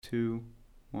2,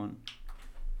 1.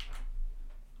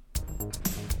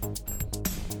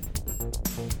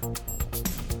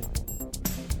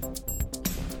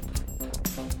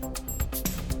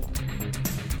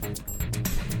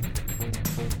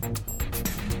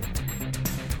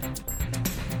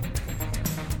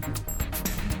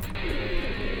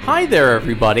 Hi there,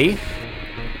 everybody.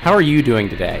 How are you doing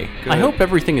today? Good. I hope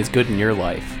everything is good in your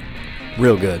life.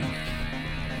 Real good.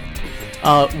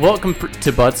 Welcome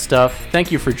to Butt Stuff.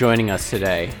 Thank you for joining us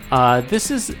today. This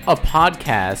is a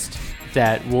podcast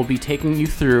that will be taking you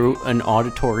through an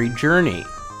auditory journey.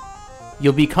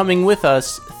 You'll be coming with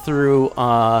us through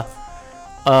roughly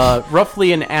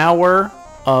an hour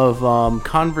of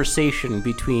conversation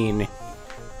between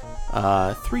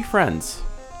three friends.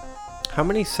 How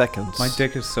many seconds? My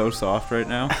dick is so soft right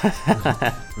now.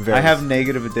 I have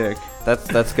negative a dick.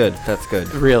 That's good. That's good.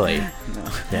 Really?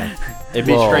 No. Yeah. It'd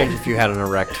be Well, strange if you had an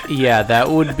erect. Yeah, that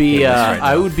would be. Penis right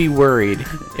I now. would be worried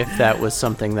if that was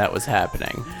something that was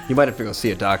happening. You might have to go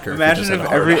see a doctor. Imagine if you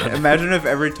if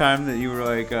every time that you were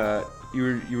like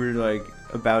you were like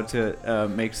about to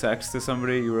make sex to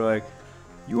somebody, you were like,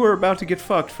 you were about to get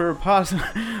fucked for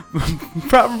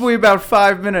probably about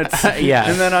 5 minutes. Yeah.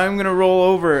 And then I'm gonna roll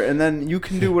over, and then you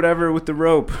can do whatever with the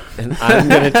rope. and I'm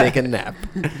gonna take a nap.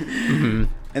 Mm-hmm.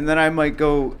 And then I might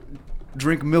go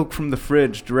drink milk from the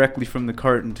fridge directly from the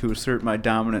carton to assert my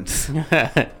dominance.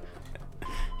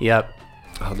 Yep,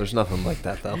 Oh, there's nothing like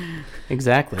that though.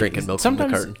 exactly. Drinking milk from the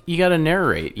Sometimes carton. you gotta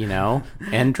narrate,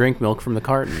 and drink milk from the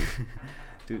carton.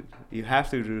 Dude, you have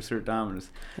to assert dominance.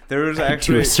 There was To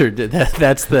actually assert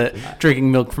that's the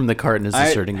drinking milk from the carton is I-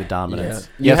 asserting the dominance.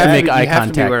 Yeah. You have to make eye you have to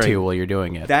be contact wearing- too while you're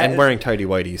doing it. that And wearing tighty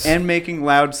whities. and making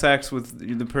loud sex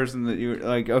with the person that you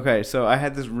like. Okay, so I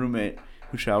had this roommate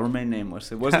who shall remain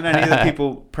nameless. It wasn't any of the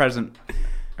people present.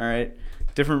 All right,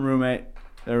 different roommate.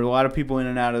 There were a lot of people in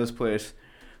and out of this place,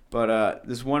 but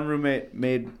this one roommate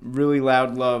made really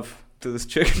loud love to this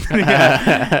chick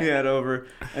that he had over,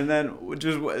 and then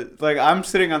just like I'm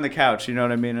sitting on the couch. You know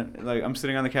what I mean? Like I'm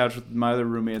sitting on the couch with my other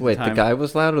roommate at Wait, the time. the guy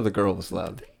was loud or the girl was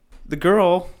loud? The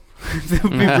girl. It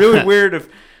would be really weird if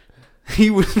he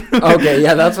was. Okay,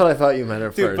 yeah, that's what I thought you meant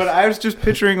at Dude, first. but I was just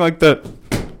picturing like that,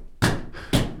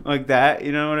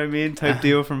 you know what I mean? Type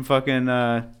deal from fucking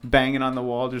banging on the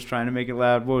wall, just trying to make it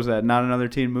loud. What was that? Not Another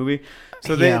Teen Movie?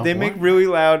 So they Yeah, make what? really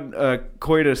loud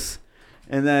coitus,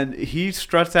 and then he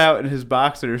struts out in his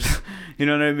boxers, you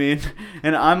know what I mean?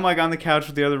 And I'm like on the couch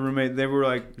with the other roommate. They were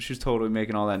like, she's totally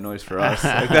making all that noise for us.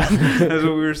 Like that's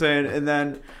what we were saying. And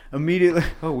then immediately,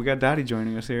 oh, we got Dottie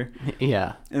joining us here.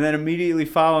 Yeah. And then immediately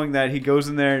following that, he goes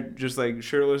in there just like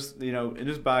shirtless, in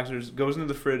his boxers, goes into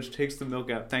the fridge, takes the milk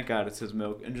out. Thank God it's his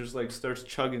milk, and just like starts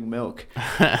chugging milk.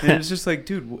 And it's just like,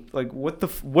 dude,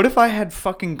 what if I had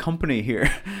fucking company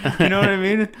here? You know what I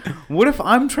mean? What if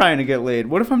I'm trying to get laid?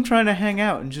 What if I'm trying to hang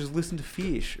out and just listen to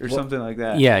Fish or something like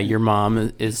that? Yeah, your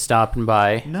mom is stopping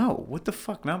by. No, what the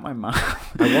fuck? Not my mom.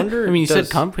 I wonder. I mean, you said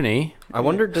company. I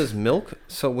wonder, does milk?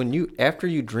 So after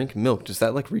you drink milk, does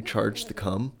that like recharge the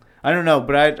cum? I don't know,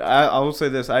 but I will say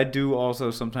this: I do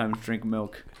also sometimes drink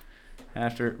milk.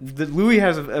 After Louis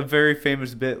has a very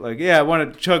famous bit, like, yeah, I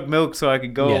want to chug milk so I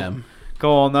could go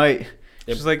all night.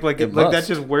 Just like that must.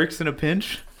 just works in a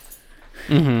pinch.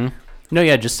 Mm-hmm. No,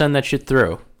 yeah, just send that shit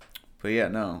through. But yeah,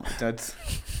 no, that's.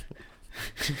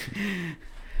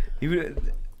 You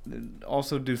would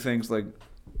also do things like,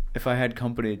 if I had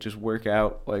company, just work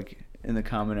out like in the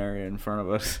common area in front of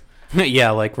us.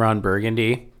 Yeah, like Ron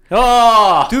Burgundy.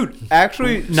 Oh, Dude,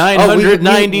 actually,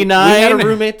 999. We had a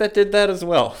roommate that did that as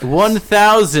well.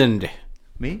 1,000.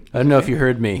 me? I don't know if you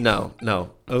heard me. No.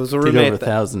 It was a Did roommate. over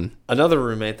 1,000. Another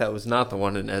roommate that was not the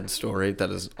one in Ed's story,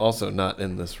 that is also not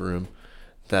in this room.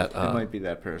 That It might be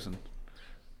that person.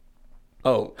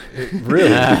 Oh, really?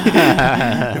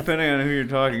 Depending on who you're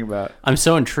talking about. I'm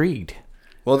so intrigued.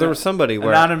 Well, there was somebody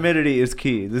where Anonymity is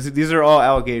key. These are all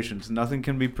allegations. Nothing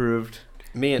can be proved.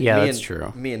 That's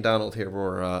true. Me and Donald here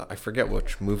were, I forget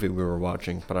which movie we were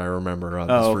watching, but I remember this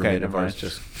okay, roommate of never ours mind.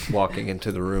 just walking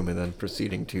into the room and then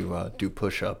proceeding to do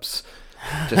push-ups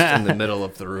just in the middle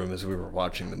of the room as we were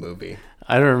watching the movie.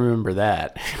 I don't remember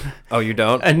that. Oh, you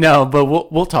don't? No, but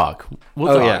we'll talk.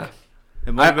 We'll talk. Yeah.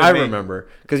 It might have been I me. remember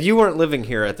because you weren't living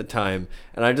here at the time,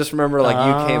 and I just remember like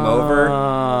you came over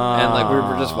and like we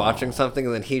were just watching something,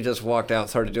 and then he just walked out and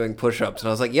started doing push-ups, and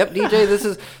I was like, "Yep, DJ, this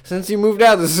is since you moved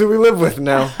out, this is who we live with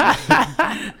now."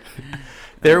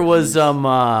 There was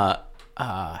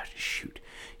shoot.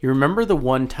 You remember the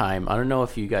one time? I don't know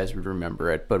if you guys would remember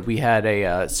it, but we had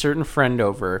a certain friend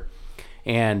over,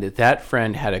 and that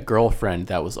friend had a girlfriend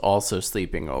that was also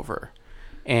sleeping over.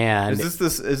 And Is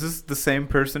this the same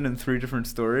person in 3 different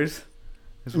stories?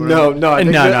 Is what No, I- no, I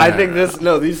think No, thi- no, I no, think no, this.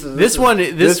 No, these. This one.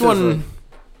 is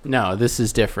No, this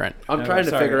is different. I'm No, trying to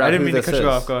sorry. figure out. I didn't who mean to this cut is. you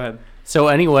off. Go ahead. So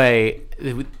anyway,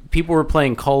 people were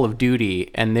playing Call of Duty,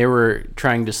 and they were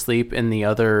trying to sleep in the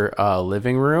other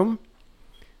living room.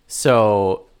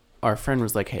 So our friend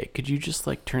was like, "Hey, could you just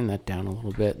like turn that down a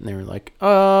little bit?" And they were like,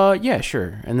 yeah,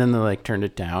 sure." And then they like turned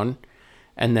it down,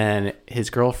 and then his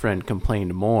girlfriend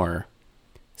complained more.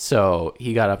 So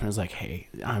he got up and was like, "Hey,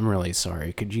 I'm really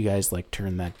sorry. Could you guys like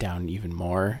turn that down even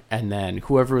more?" And then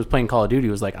whoever was playing Call of Duty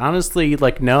was like, "Honestly,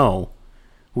 like no.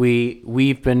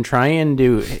 We've been trying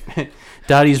to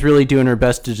Dottie's really doing her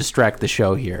best to distract the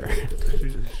show here."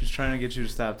 She's trying to get you to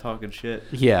stop talking shit.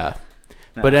 Yeah.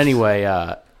 Nice. But anyway,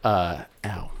 ow.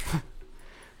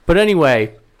 But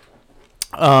anyway,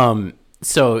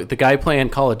 so the guy playing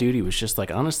Call of Duty was just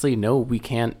like, "Honestly, no, we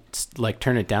can't like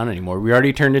turn it down anymore. We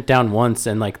already turned it down once,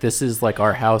 and like this is like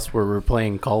our house where we're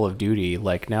playing Call of Duty.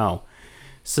 Like no."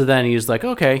 So then he was like,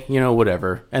 "Okay,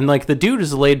 whatever." And like the dude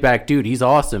is a laid back dude. He's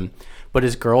awesome. But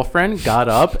his girlfriend got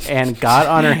up and got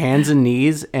on her hands and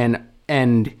knees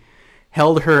and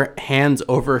held her hands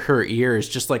over her ears,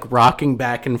 just like rocking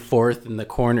back and forth in the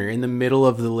corner in the middle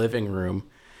of the living room.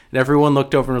 And everyone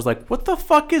looked over and was like, "What the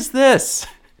fuck is this?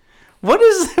 What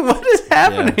is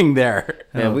happening there?"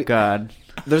 Yeah, Oh God.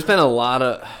 There's been a lot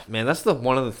of that's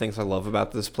one of the things I love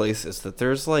about this place is that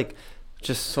there's like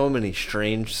just so many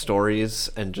strange stories,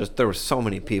 and just there were so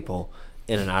many people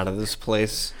in and out of this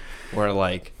place where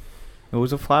like It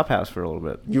was a flop house for a little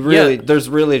bit. there's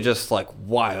really just like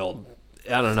wild,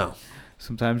 I don't know.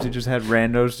 Sometimes you just had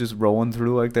randos just rolling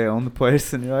through like they own the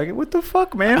place, and you're like, "What the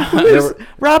fuck, man? Who is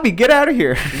Robbie? Get out of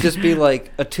here!" It'd just be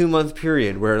like a 2-month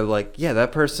period where like, yeah,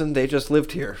 that person, they just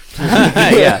lived here.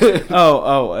 Yeah.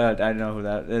 I know who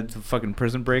that. It's a fucking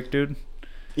Prison Break dude.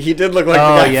 He did look like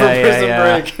Oh, the guy yeah, from Prison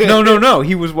yeah. Break. No.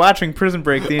 He was watching Prison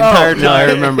Break the entire time. no, I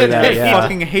remember that, I yeah.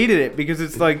 fucking hated it because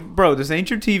it's like, bro, this ain't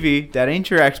your TV. That ain't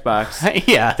your Xbox.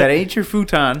 Yeah. That ain't your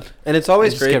futon. And it's I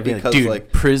always just great kept being because dude,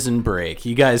 like Prison Break.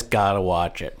 You guys gotta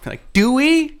watch it. Like, do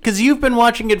we? Because you've been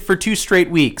watching it for 2 straight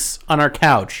weeks on our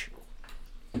couch.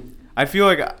 I feel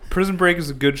like Prison Break is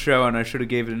a good show, and I should have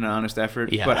gave it an honest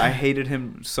effort. Yeah. But I hated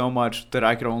him so much that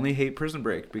I could only hate Prison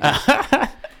Break. Because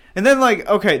and then, like,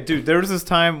 okay, dude, there was this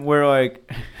time where, like,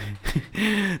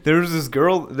 there was this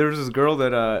girl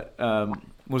that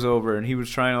was over, and he was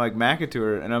trying to, like, mack it to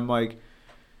her, and I'm, like,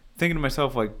 thinking to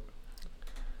myself, like,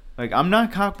 I'm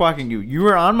not cock-blocking you. You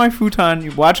are on my futon,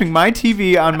 you're watching my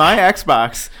TV on my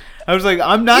Xbox. I was like,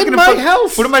 I'm not In going my to...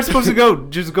 house! What am I supposed to go?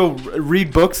 Just go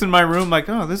read books in my room? Like,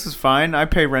 oh, this is fine. I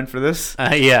pay rent for this.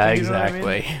 Yeah, You know what I mean?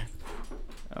 exactly.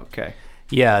 Okay.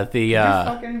 Yeah, Did you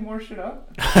fuck any more shit up?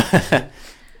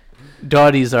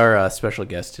 Dottie's our special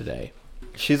guest today.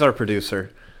 she's our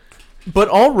producer. But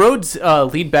all roads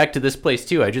lead back to this place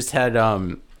too. I just had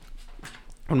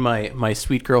when my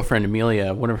sweet girlfriend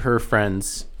Amelia, one of her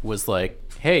friends was like,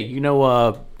 "Hey,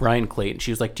 Brian Clayton?"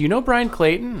 She was like, "Do you know Brian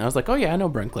Clayton?" And I was like, "Oh yeah, I know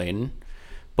Brian Clayton."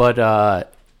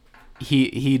 But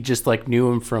he just like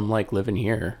knew him from like living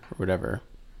here or whatever.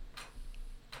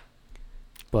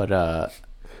 But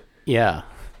yeah.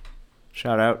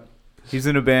 Shout out. He's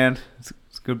in a band. It's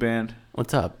a good band.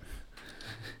 What's up?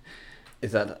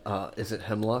 Is it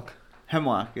Hemlock?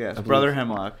 Hemlock, yes. believe- Brother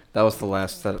Hemlock. That was the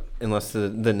last that, unless the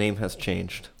name has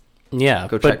changed. Yeah,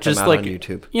 Go but check them just out like on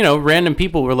YouTube. random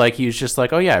people were like, he was just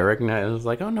like, "Oh yeah, I recognize." I was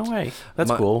like, "Oh no way, that's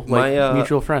cool." Like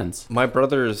mutual friends. My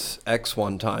brother's ex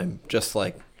one time,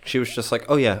 she was just like,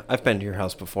 "Oh yeah, I've been to your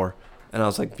house before," and I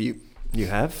was like, "You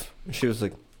have?" And she was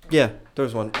like, "Yeah,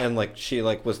 there's one," and like she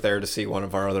like was there to see one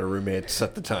of our other roommates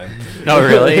at the time. Oh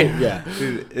really? Yeah.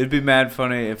 Dude, it'd be mad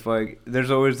funny if, like,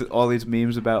 there's always all these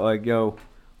memes about, like, yo,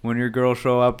 when your girl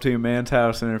show up to your man's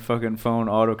house and her fucking phone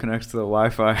auto connects to the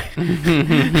Wi-Fi.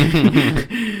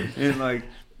 And, like,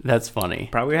 That's funny.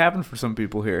 probably happened for some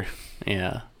people here.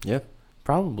 Yeah, Yeah.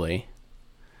 probably.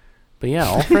 But yeah,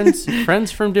 all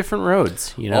friends from different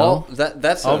roads.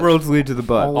 That's All roads lead to the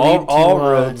butt. all lead to,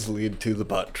 roads lead to the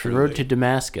butt. the Truly. road to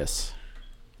Damascus.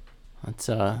 It's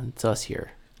us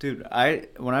here. Dude,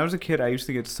 when I was a kid, I used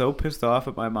to get so pissed off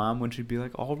at my mom when she'd be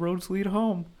like, all roads lead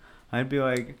home. I'd be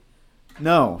like,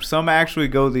 no, some actually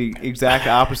go the exact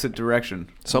opposite direction.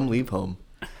 Some leave home.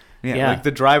 Yeah. Like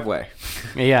the driveway.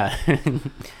 Yeah.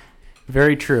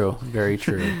 Very true. Very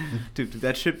true. Dude,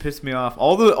 that shit pissed me off.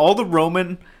 All the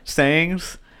Roman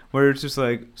sayings where it's just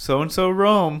like, so-and-so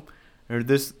Rome, or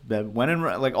this, that when in,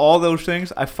 like, all those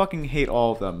things, I fucking hate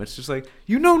all of them. It's just like,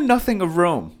 you know nothing of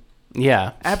Rome.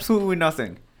 Yeah. Absolutely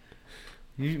nothing.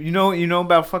 You know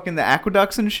about fucking the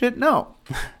aqueducts and shit? No.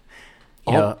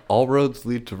 Yeah. All roads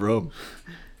lead to Rome.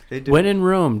 They do. When in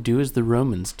Rome, do as the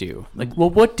Romans do. Like, well,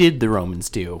 what did the Romans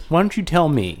do? Why don't you tell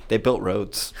me? They built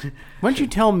roads. Why don't you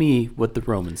tell me what the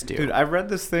Romans do? Dude, I read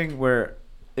this thing where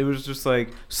it was just like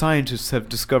scientists have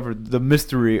discovered the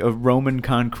mystery of Roman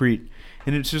concrete,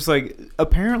 and it's just like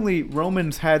apparently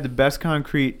Romans had the best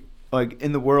concrete like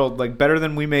in the world, like better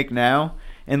than we make now,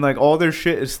 and like all their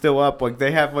shit is still up. Like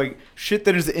they have like shit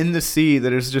that is in the sea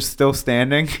that is just still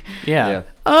standing. Yeah.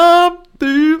 Up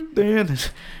deep then.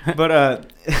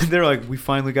 But they're like, we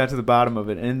finally got to the bottom of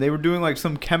it, and they were doing like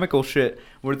some chemical shit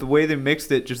where the way they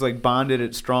mixed it just like bonded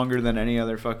it stronger than any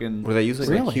other fucking. Were they using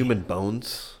Really? like human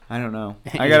bones? I don't know.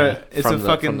 I gotta. It's from a the,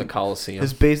 fucking. from the Colosseum.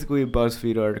 It's basically a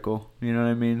BuzzFeed article. You know what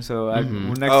I mean? So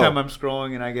Mhm. next Oh. time I'm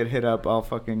scrolling and I get hit up, I'll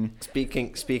fucking.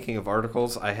 Speaking of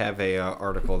articles, I have a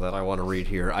article that I want to read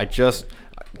here. I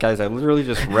literally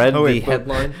just read Oh, wait, the but-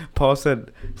 headline. Paul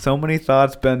said, "So many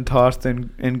thoughts been tossed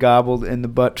and gobbled in the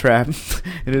butt trap.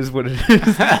 It is what it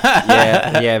is."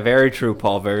 Yeah, very true,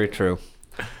 Paul. Very true.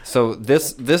 So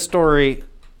this story,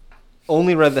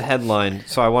 only read the headline,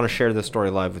 so I want to share this story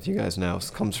live with you guys now.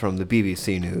 It comes from the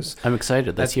BBC News. I'm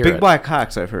excited. Let's That's hear big it. black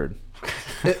cocks. I've heard.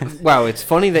 Wow, it's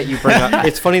funny that you bring up.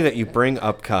 It's funny that you bring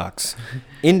up cocks.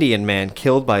 Indian man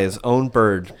killed by his own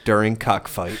bird during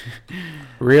cockfight.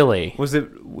 Really? Was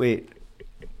it? Wait.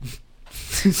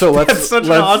 So let's That's such an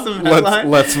let's, awesome let's, headline.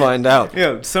 let's find out.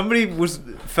 Yeah, somebody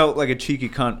felt like a cheeky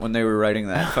cunt when they were writing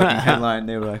that fucking headline.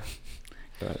 They were like,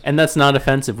 And that's not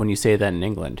offensive when you say that in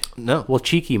England. No, Well,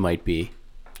 cheeky might be.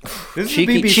 "This is the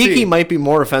cheeky BBC." might be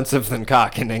more offensive than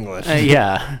cock in English.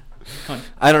 Yeah.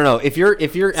 I don't know. If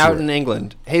you're out in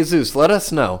England, Jesus, let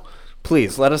us know.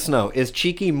 Please let us know. Is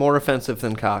cheeky more offensive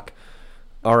than cock?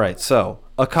 All right. So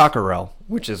a cockerel,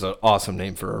 which is an awesome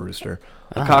name for a rooster,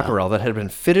 a cockerel that had been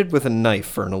fitted with a knife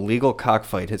for an illegal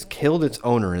cockfight has killed its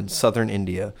owner in southern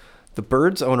India. The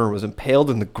bird's owner was impaled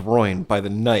in the groin by the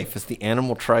knife as the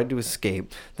animal tried to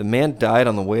escape. The man died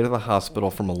on the way to the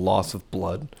hospital from a loss of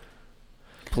blood.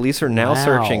 Police are now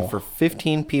searching Wow. for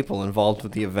 15 people involved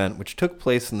with the event, which took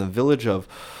place in the village of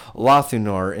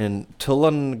Lathunar in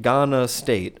Telangana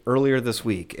state earlier this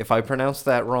week. If I pronounced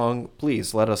that wrong,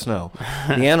 please let us know.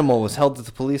 The animal was held at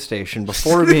the police station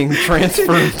before being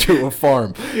transferred to a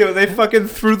farm. Yo, they fucking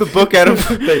threw the book at him.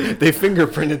 They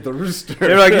fingerprinted the rooster.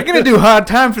 They're like, "You're gonna do hard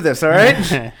time for this, all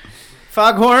right,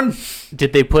 Foghorn."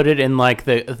 Did they put it in like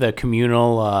the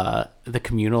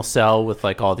communal cell with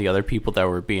like all the other people that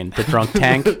were being the drunk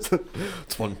tank?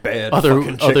 It's one bad other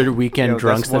fucking chicken. other weekend Yo,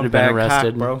 drunks that's that one have been bad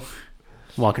arrested, cock, bro.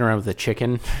 walking around with a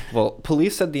chicken. Well,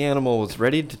 police said the animal was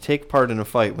ready to take part in a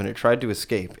fight when it tried to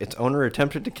escape. Its owner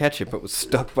attempted to catch it, but was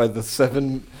stuck by the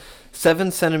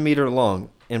 7-centimeter long,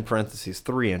 in parentheses,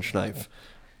 3-inch knife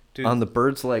Dude, on the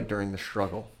bird's leg during the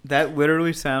struggle. that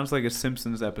literally sounds like a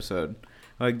Simpsons episode.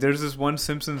 Like, there's this one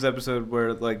Simpsons episode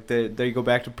where, like, they go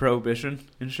back to Prohibition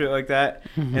and shit like that.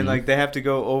 And, like, they have to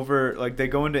go over, like, they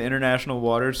go into international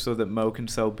waters so that Mo can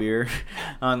sell beer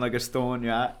on, like, a stolen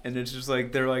yacht. And it's just,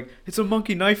 like, they're like, it's a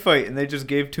monkey knife fight. And they just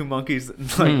gave 2 monkeys,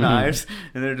 like, knives.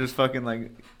 And they're just fucking, like,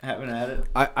 having at it.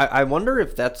 I wonder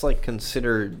if that's, like,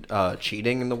 considered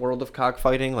cheating in the world of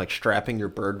cockfighting, like strapping your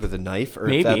bird with a knife, or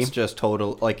Maybe. if that's just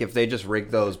total, like, if they just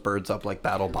rig those birds up like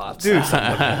battle bots. Dude,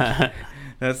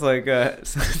 that's like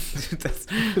it's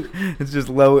just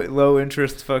low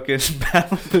interest fucking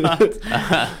battle bots.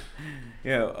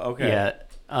 Yeah, okay.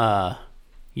 Yeah.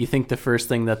 You think the first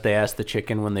thing that they asked the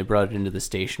chicken when they brought it into the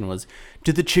station was,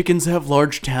 "Do the chickens have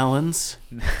large talons?"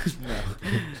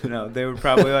 No, they were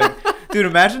probably like, dude,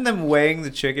 imagine them weighing the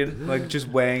chicken, like just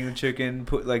weighing the chicken,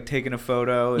 taking a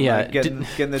photo, and Yeah, like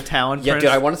getting the talon Yeah, prints.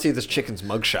 dude, I want to see this chicken's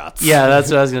mugshots. Yeah,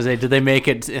 that's what I was gonna say. Did they make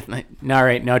it? All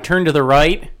right, now turn to the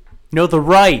right. No, the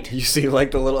right. You see,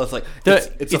 like, the little, it's like,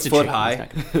 The- it's a foot high.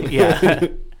 chicken. Yeah.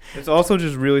 It's also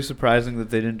just really surprising that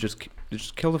they didn't just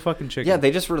kill the fucking chicken. Yeah,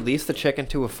 they just released the chicken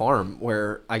to a farm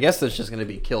where I guess it's just going to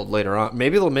be killed later on.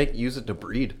 Maybe they'll use it to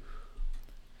breed.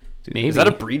 Maybe. Is that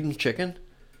a breeding chicken?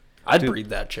 I'd Dude. breed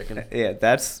that chicken. Yeah,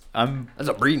 that's I'm That's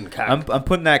a breeding cock. I'm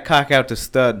putting that cock out to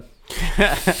stud.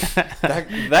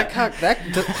 that cock.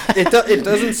 It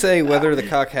doesn't say whether the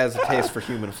cock has a taste for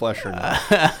human flesh or not.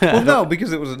 Well, no,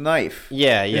 because it was a knife.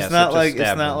 Yeah, yeah. It's so not just like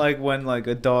stab them. like when like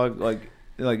a dog like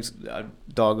a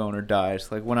dog owner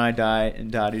dies. Like when I die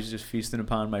and Dottie's just feasting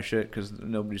upon my shit because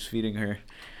nobody's feeding her.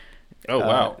 Oh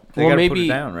wow. They Well, gotta put maybe-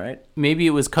 it down, right? Maybe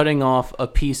it was cutting off a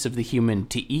piece of the human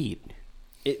to eat.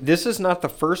 This is not the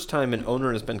first time an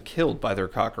owner has been killed by their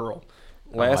cockerel.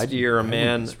 Last year, a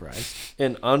man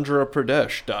in Andhra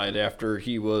Pradesh died after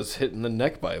he was hit in the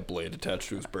neck by a blade attached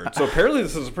to his bird. So apparently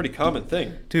this is a pretty common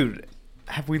thing. Dude,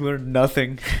 have we learned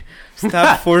nothing?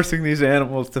 Stop forcing these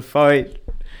animals to fight.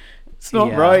 It's not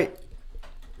Yeah. right.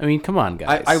 I mean, come on,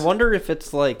 guys. I wonder if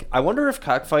it's like, I wonder if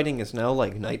cockfighting is now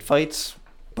like night fights,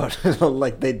 but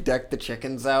like they deck the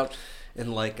chickens out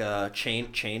in like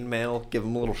chain mail, give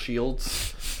them little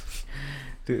shields.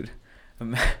 Dude.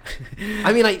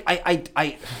 I mean,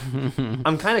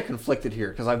 I'm kind of conflicted here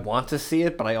because I want to see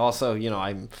it, but I also,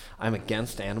 I'm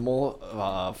against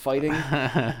animal fighting.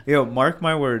 Yo, mark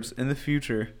my words. In the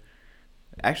future,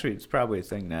 actually, it's probably a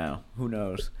thing now. Who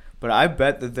knows? But I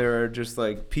bet that there are just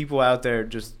like people out there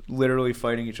just literally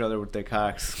fighting each other with their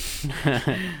cocks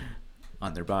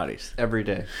on their bodies Every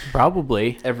day.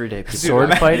 Probably. Every day. People.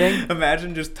 Sword fighting?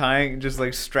 Imagine just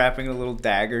like strapping a little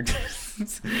dagger to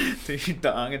your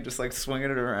dong and just like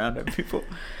swinging it around at people.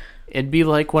 It'd be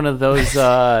like one of those. You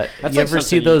like ever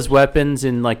see something those weapons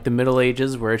in like the Middle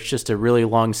Ages where it's just a really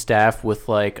long staff with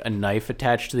like a knife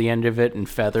attached to the end of it and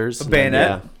feathers? A bayonet?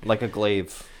 Yeah, like a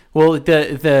glaive. Well,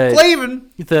 the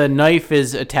Flavin! the knife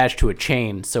is attached to a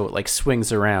chain, so it like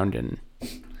swings around and.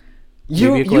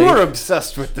 You Maybe a glaive? are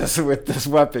obsessed with this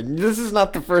weapon. This is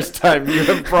not the first time you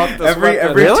have brought this Every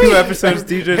weapon. Really? 2 episodes,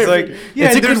 DJ's like, yeah,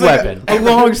 It's a there's good like weapon. A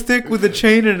long stick with a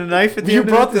chain and a knife at the You end.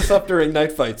 brought of it. this up during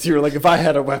night fights. You were like, if I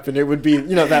had a weapon, it would be,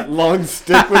 that long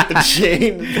stick with the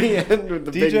chain at the end with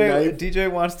the big knife.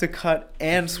 DJ wants to cut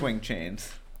and swing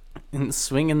chains. And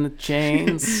swinging the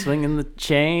chain, swinging the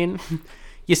chain.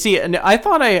 You see, and I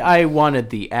thought I wanted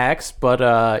the axe, but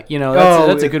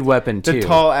that's a good weapon too. The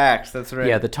tall axe, that's right.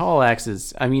 Yeah, the tall axe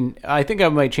is. I mean, I think I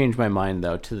might change my mind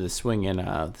though to the swinging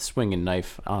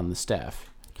knife on the staff.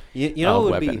 You know it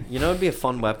would weapon. be it'd be a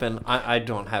fun weapon. I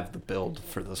don't have the build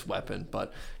for this weapon,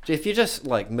 but if you just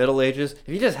like Middle Ages, if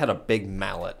you just had a big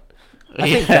mallet, I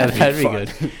think that'd be fun.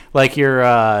 good. Like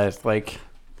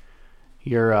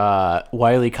your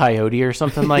Wile E. Coyote or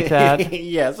something like that.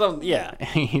 yeah.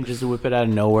 You just whip it out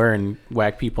of nowhere and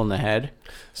whack people in the head.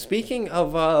 Speaking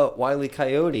of Wile E.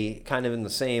 Coyote, kind of in the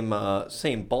same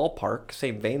ballpark,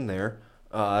 same vein there.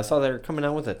 I saw they're coming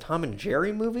out with a Tom and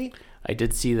Jerry movie. I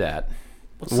did see that.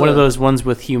 What's One of those ones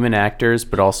with human actors,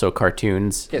 but also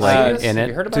cartoons Yeah, like serious? in Have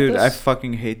you it. heard about Dude, this? I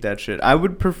fucking hate that shit. I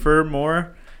would prefer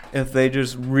more if they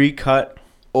just recut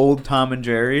old Tom and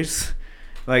Jerry's,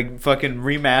 like fucking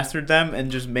remastered them and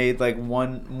just made like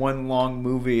one long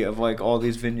movie of like all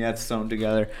these vignettes sewn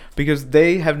together, because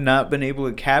they have not been able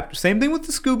to capture. Same thing with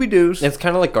the Scooby-Doos. It's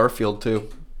kind of like Garfield too.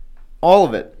 All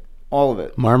of it.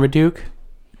 Marmaduke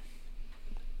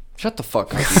Shut the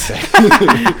fuck up, you say.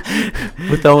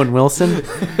 with Owen Wilson.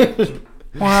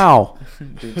 Wow.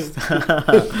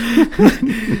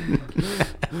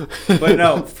 But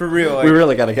no, for real. Like, We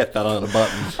really got to get that on a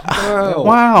button.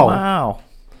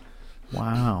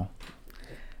 Wow.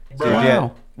 Dude, yeah,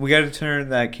 we got to turn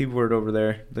that keyboard over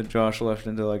there that Josh left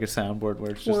into like a soundboard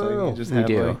where it's just like you just We have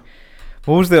do. like.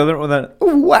 What was the other one? That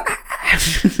wow.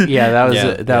 Yeah, that was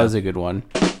Yeah, was a good one.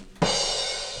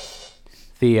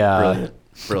 The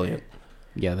Brilliant.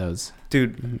 yeah, that was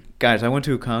Dude, guys, I went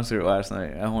to a concert last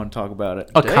night. I want to talk about it.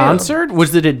 a Damn. concert.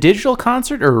 Was it a digital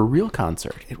concert or a real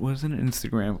concert? It was an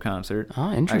Instagram concert. Oh,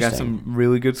 I interesting. got some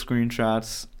really good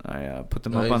screenshots. I put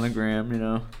them up Nice. on the gram,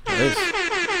 Nice.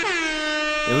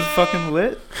 It was fucking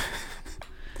lit.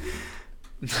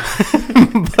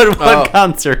 But what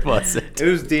concert was it? It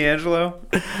was D'Angelo.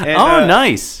 And, Oh,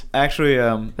 nice. Actually,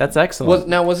 That's excellent.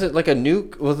 Was it like a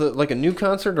new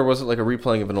concert, or was it like a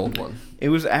replaying of an old one? it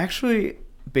was actually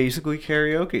basically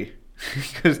karaoke.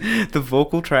 Because the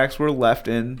vocal tracks were left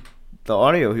in the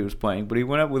audio he was playing. But he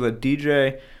went up with a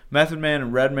DJ. Method Man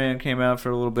and Redman came out for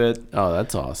a little bit. Oh,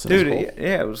 that's awesome. Dude, cool.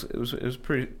 yeah, it was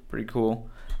pretty cool.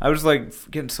 I was like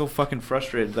getting so fucking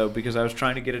frustrated though, because I was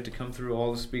trying to get it to come through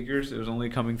all the speakers. It was only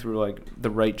coming through like the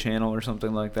right channel or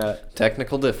something like that.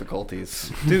 Technical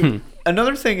difficulties. Dude,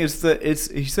 another thing is that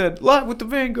he said live with the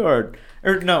Vanguard,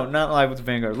 or no, not live with the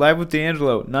Vanguard, live with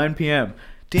D'Angelo, 9 p.m.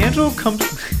 D'Angelo comes.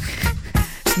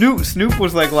 Snoop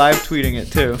was like live tweeting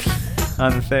it too,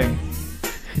 on the thing.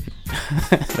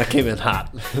 That came in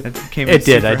hot. It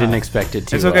did. I didn't expect it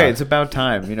to. It's okay. It's about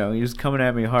time. You know, he was coming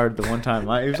at me hard the one time.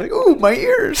 He was like, "Ooh, my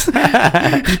ears."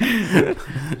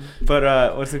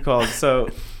 But what's it called? So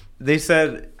they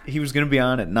said he was gonna be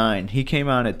on at 9. He came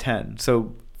on at 10.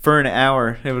 So for an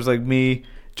hour, it was like me,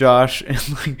 Josh, and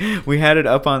like we had it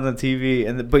up on the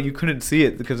TV, but you couldn't see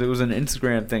it because it was an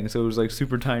Instagram thing. So it was like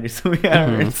super tiny. So we had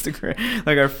our Instagram,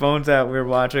 like our phones out. We were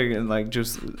watching and like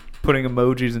just putting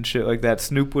emojis and shit like that.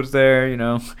 Snoop was there, you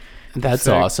know. That's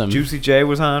Sick. awesome. Juicy J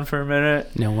was on for a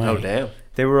minute. No way. Oh damn.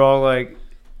 They were all like,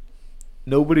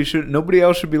 nobody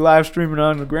else should be live streaming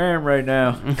on the gram right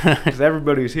now because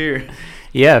everybody's here.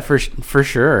 Yeah, for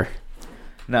sure.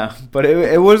 No, but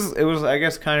it was I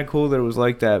guess kind of cool that it was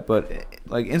like that. But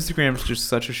like Instagram's just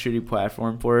such a shitty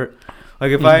platform for it.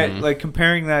 Like if I like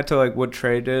comparing that to like what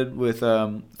Trey did with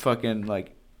fucking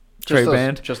like Trey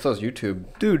Band, just those YouTube.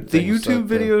 Dude, the YouTube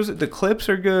videos, the clips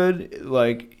are good.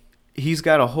 Like he's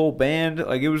got a whole band.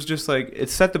 Like it was just like it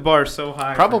set the bar so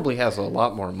high. Probably has a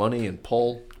lot more money and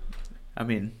pull. I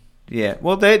mean, yeah.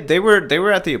 Well, they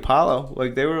were at the Apollo.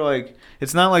 Like they were like,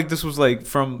 it's not like this was like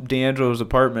from D'Angelo's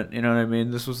apartment. You know what I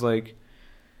mean? This was like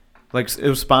it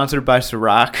was sponsored by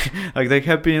Ciroc. Like they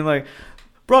kept being like,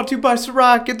 brought to you by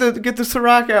Ciroc. Get the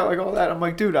Ciroc out, like all that. I'm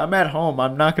like, dude, I'm at home.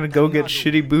 I'm not gonna go get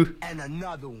shitty booth. And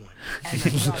another one.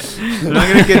 I'm not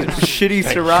gonna get shitty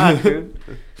Ciroc, dude.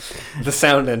 The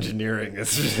sound engineering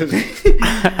is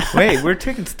Wait, we're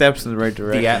taking steps in the right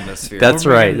direction. the atmosphere. That's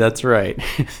right. That's right.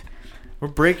 We're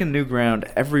breaking new ground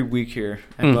every week here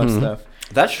at Butt Stuff.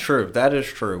 That's true. That is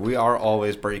true. We are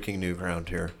always breaking new ground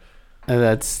here.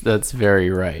 That's very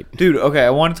right. Dude, okay,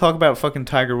 I want to talk about fucking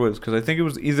Tiger Woods because I think it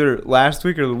was either last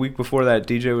week or the week before that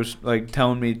DJ was like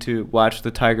telling me to watch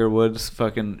the Tiger Woods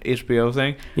fucking HBO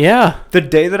thing. Yeah. The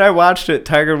day that I watched it,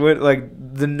 Tiger Woods,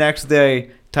 like the next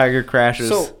day, Tiger crashes.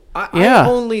 So I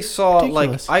only saw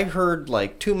Ridiculous. I heard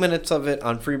like 2 minutes of it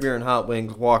on Free Beer and Hot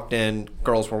Wings. Walked in,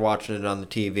 girls were watching it on the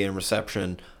TV in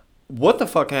reception. What the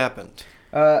fuck happened?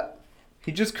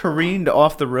 He just careened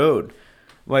off the road.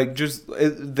 Like,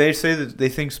 they say that they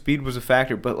think speed was a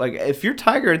factor, but like, if you're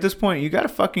Tiger at this point, you gotta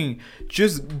fucking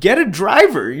just get a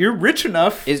driver. You're rich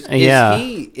enough. Is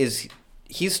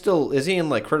he still in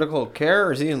like critical care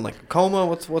or is he in like a coma?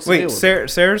 What's the deal with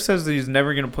Sarah says that he's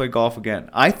never gonna play golf again.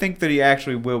 I think that he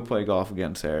actually will play golf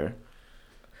again, Sarah.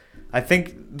 I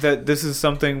think that this is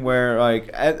something where like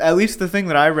at least the thing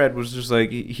that I read was just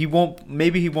like he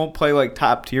won't play like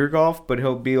top tier golf, but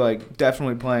he'll be like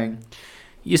definitely playing.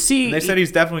 You see, And they said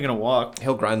he's definitely gonna walk.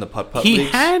 He'll grind the putt-putt he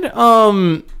leagues. had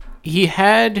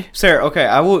Sarah, okay,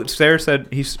 I will. Sarah said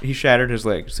he shattered his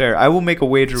leg. Sarah, I will make a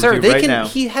wager Sir, with you right now.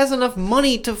 he has enough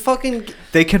money to fucking.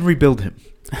 They can rebuild him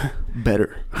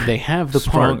better. They have the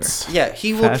Stronger. parts. Yeah,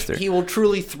 he will. Faster. He will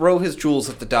truly throw his jewels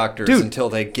at the doctors Dude. until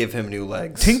they give him new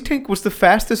legs. Tink Tink was the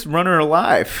fastest runner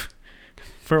alive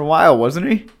for a while, wasn't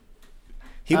he?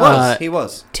 He was. He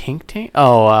was. Tink Tink.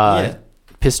 Oh, Yeah.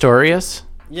 Pistorius,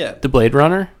 Yeah. the Blade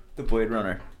Runner. The Blade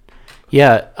Runner.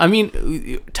 Yeah, I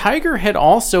mean, Tiger had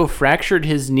also fractured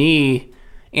his knee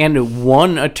and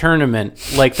won a tournament.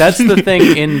 Like that's the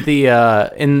thing in the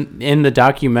in the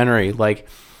documentary. Like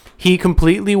he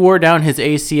completely wore down his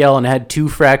ACL and had 2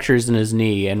 fractures in his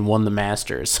knee and won the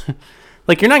Masters.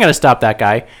 Like you're not gonna stop that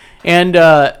guy. And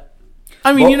I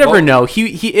mean, you never know.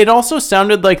 He. It also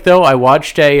sounded like though I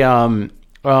watched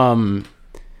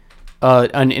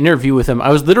an interview with him. I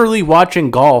was literally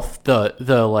watching golf the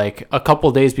like a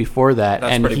couple days before that,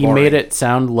 That's and pretty he boring. made it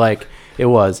sound like it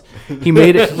was. He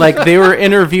made it like they were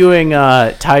interviewing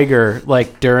Tiger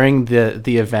like during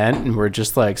the event, and we're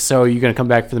just like, "So you gonna come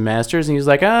back for the Masters?" And he's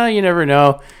like, you never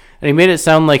know." And he made it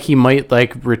sound like he might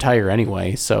like retire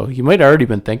anyway, so he might have already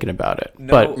been thinking about it.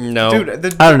 But No. Dude,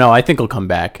 I don't know. I think he'll come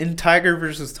back. in Tiger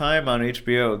versus Time on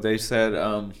HBO, they said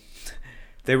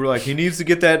they were like he needs to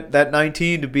get that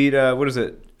 19 to beat what is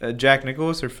it, Jack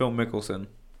Nicklaus or Phil Mickelson?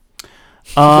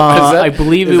 I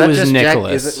believe it was just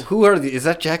Nicholas. Is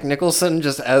that Jack Nicholson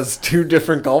just as 2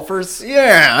 different golfers?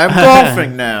 Yeah, I'm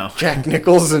golfing now. Jack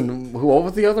Nichols and what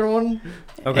was the other one?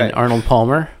 Okay, And Arnold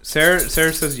Palmer. Sarah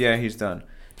says yeah, he's done.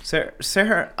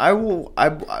 Sarah, I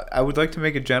would like to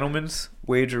make a gentleman's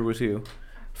wager with you,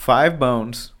 5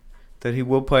 bones, that he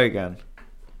will play again.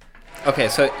 Okay,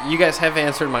 so you guys have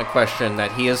answered my question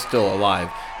that he is still alive.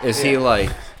 Is he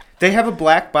like? They have a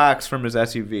black box from his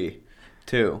SUV,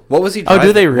 too. What was he Oh, driving?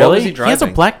 do they What really? was he He has a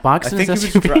driving? black box I in think his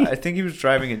he was SUV. I think he was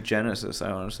driving a Genesis,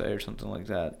 I want to say, or something like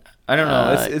that. I don't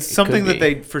know. It's It something could that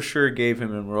be. they for sure gave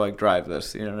him and were like, drive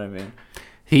this. You know what I mean?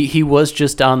 He was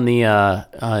just on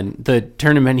the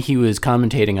tournament he was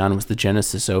commentating on was the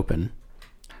Genesis Open.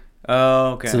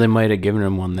 Oh, okay. So they might have given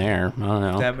him one there. I don't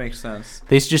know. That makes sense.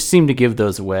 They just seem to give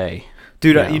those away.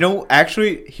 Dude, Yeah. you know,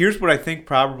 actually, here's what I think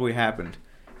probably happened.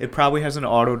 It probably has an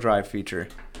auto drive feature,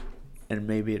 and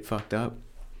maybe it fucked up.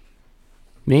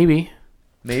 Maybe.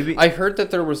 Maybe. I heard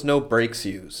that there was no brakes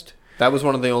used. That was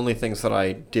one of the only things that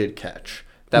I did catch.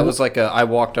 That was like I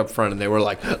walked up front and they were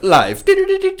like, live,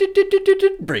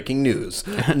 breaking news.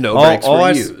 No brakes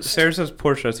were used. Sarah says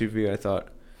Porsche SUV, I thought.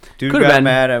 Dude Could've got been.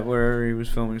 mad at where he was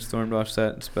filming, stormed off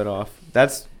set, and sped off.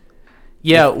 That's...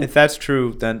 Yeah. If that's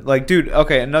true, then... Like, dude,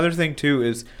 okay, another thing, too,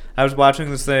 is... I was watching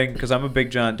this thing, because I'm a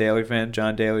big John Daly fan.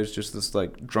 John Daly is just this,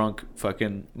 like, drunk,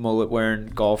 fucking mullet-wearing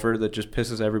golfer that just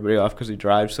pisses everybody off because he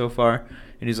drives so far.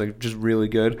 And he's, like, just really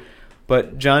good.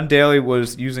 but John Daly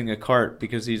was using a cart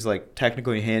because he's like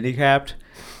technically handicapped,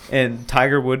 and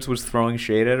Tiger Woods was throwing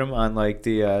shade at him on like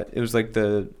the it was like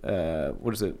the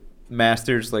what is it,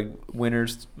 Masters like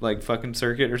winners like fucking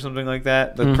circuit or something like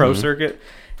that, the pro circuit.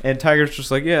 And Tiger's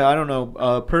just like, yeah, I don't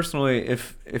know. Personally,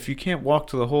 if you can't walk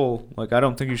to the hole, like I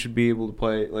don't think you should be able to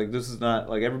play. Like this is not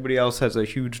like everybody else has a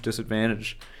huge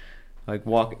disadvantage, like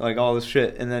walk like all this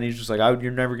shit. And then he's just like,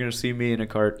 you're never gonna see me in a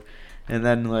cart. And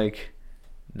then like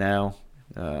now,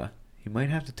 he might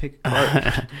have to take a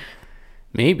cart.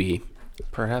 Maybe,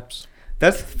 perhaps.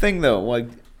 That's the thing though. Like,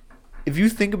 if you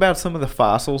think about some of the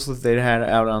fossils that they had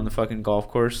out on the fucking golf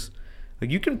course,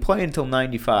 like you can play until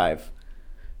 95.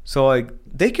 So, like,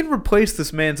 they can replace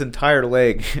this man's entire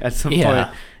leg at some point,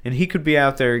 and he could be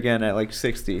out there again at, like,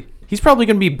 60. He's probably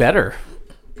going to be better.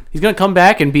 He's going to come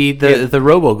back and be the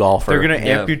robo-golfer. They're going to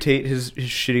amputate his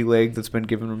shitty leg that's been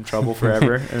giving him trouble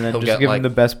forever, and then just give him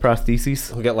the best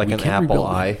prostheses. He'll get, like, an Apple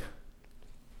eye.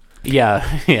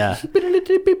 Yeah.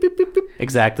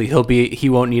 Exactly. He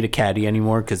won't need a caddy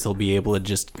anymore because he'll be able to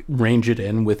just range it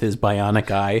in with his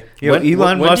bionic eye.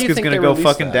 Elon Musk is going to go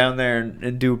fucking down there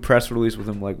and do a press release with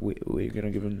him. Like, we're going to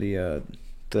give him the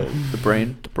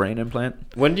brain implant.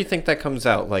 When do you think that comes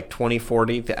out? Like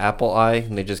 2040, the Apple eye,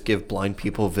 and they just give blind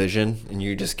people vision, and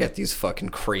you just get these fucking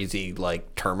crazy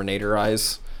like Terminator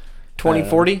eyes.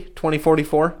 2040,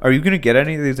 2044. Are you going to get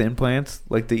any of these implants,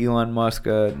 like the Elon Musk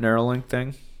Neuralink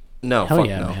thing? No, hell fuck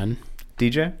yeah, no. Man.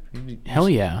 DJ? Hell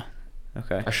yeah.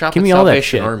 Okay. I shop Give at me all that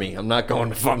Salvation shit. Army. I'm not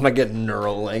getting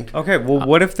Neuralink. Okay, well,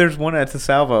 what if there's one at the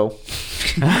Salvo?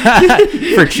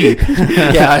 For cheap.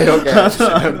 Yeah, I don't care.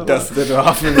 I'm dusted it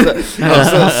off.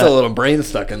 Still a little brain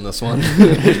stuck in this one.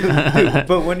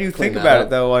 But when you think about it,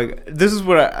 though, like, this is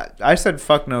what I said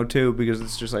fuck no, too, because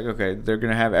it's just like, okay, they're going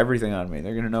to have everything on me.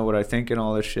 They're going to know what I think and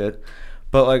all this shit.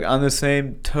 But, like, on the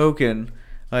same token,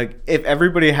 like, if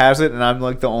everybody has it and I'm,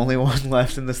 like, the only one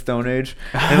left in the Stone Age,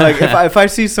 and, like, if I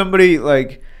see somebody,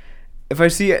 like, if I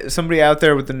see somebody out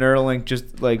there with the Neuralink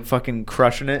just, like, fucking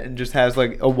crushing it and just has,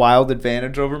 like, a wild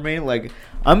advantage over me, like,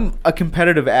 I'm a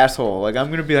competitive asshole. Like, I'm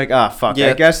going to be like, fuck. Yeah.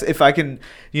 I guess if I can,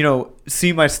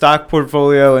 see my stock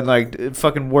portfolio and, like,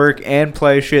 fucking work and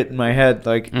play shit in my head,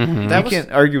 like, I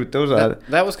can't argue with those odds.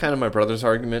 That was kind of my brother's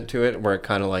argument to it, where it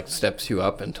kind of, like, steps you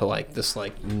up into, like, this,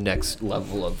 like, next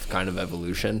level of kind of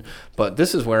evolution. But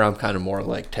this is where I'm kind of more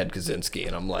like Ted Kaczynski,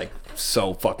 and I'm, like,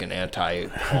 so fucking anti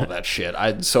all that shit.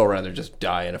 I'd so rather just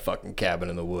die in a fucking cabin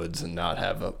in the woods and not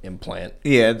have an implant.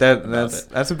 Yeah,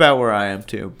 that's about where I am,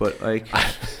 too. But, like...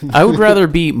 I would rather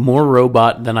be more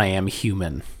robot than I am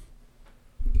human.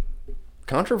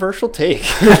 Controversial take.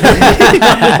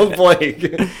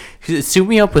 Blake. Suit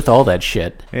me up with all that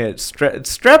shit. Yeah,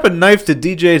 strap a knife to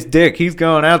DJ's dick. He's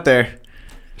going out there.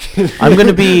 I'm going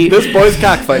to be... This boy's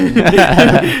cockfighting.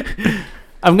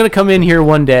 I'm going to come in here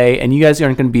one day, and you guys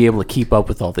aren't going to be able to keep up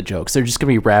with all the jokes. They're just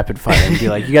going to be rapid fire and be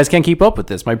like, you guys can't keep up with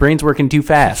this. My brain's working too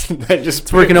fast.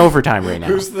 It's working overtime right now.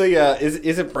 Who's the,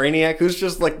 is it Brainiac? Who's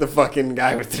just like the fucking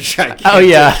guy with the gigantic Oh,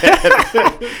 yeah.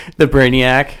 The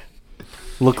Brainiac.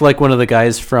 Look like one of the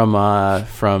guys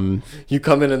from you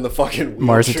come in the fucking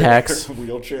Mars Attacks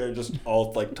wheelchair, just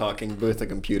all like talking with a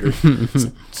computer.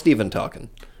 Stephen talking.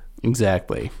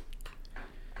 Exactly.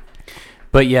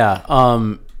 But yeah,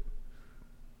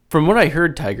 from what I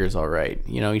heard, Tiger's all right.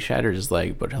 He shattered his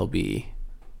leg, but I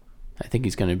think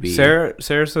he's going to be... Sarah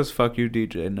says, fuck you,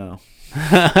 DJ. No. No,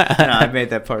 I made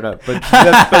that part up. But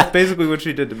that's basically what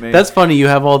she did to me. That's funny. You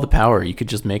have all the power. You could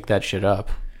just make that shit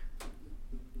up.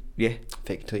 Yeah.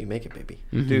 Fake it till you make it, baby.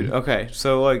 Mm-hmm. Dude, okay.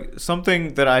 So, like,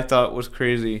 something that I thought was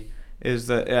crazy is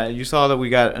that you saw that we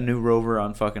got a new rover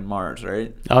on fucking Mars,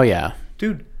 right? Oh, yeah.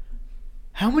 Dude,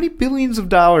 how many billions of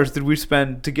dollars did we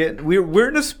spend to get... We're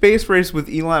in a space race with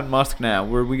Elon Musk now,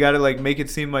 where we got to, like, make it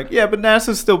seem like, yeah, but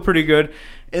NASA's still pretty good.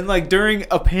 And, like, during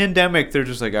a pandemic, they're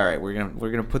just like, all right, we're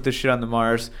gonna put this shit on the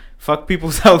Mars. Fuck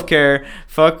people's healthcare.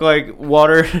 Fuck, like,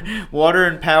 water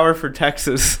and power for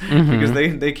Texas. Because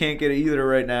they can't get either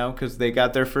right now because they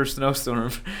got their first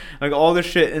snowstorm. Like, all this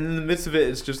shit. And in the midst of it,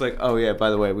 it's just like, oh, yeah,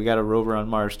 by the way, we got a rover on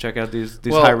Mars. Check out these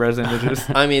high-res images.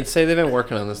 I mean, say they've been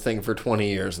working on this thing for 20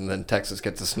 years, and then Texas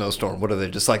gets a snowstorm. What are they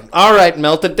just like, all right,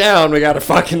 melt it down. We got to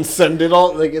fucking send it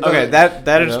all. Like, okay,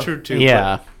 that is true, too.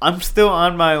 Yeah. I'm still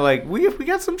on my, like, we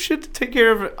got some shit to take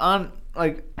care of on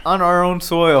our own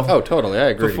soil. Oh, totally. I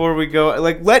agree. Before we go,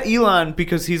 like, let Elon,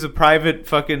 because he's a private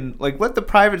fucking, like, let the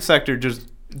private sector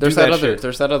just There's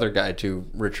that other guy too,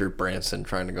 Richard Branson,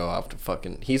 trying to go off to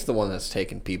fucking... He's the one that's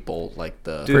taking people like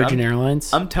the... Dude, Virgin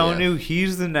Airlines? I'm telling you,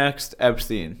 he's the next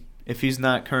Epstein, if he's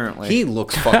not currently. He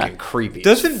looks fucking creepy.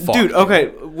 Dude, okay,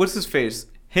 what's his face?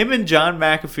 Him and John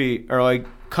McAfee are, like,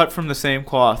 cut from the same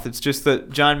cloth. It's just that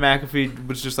John McAfee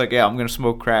was just like, yeah, I'm gonna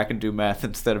smoke crack and do meth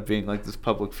instead of being like this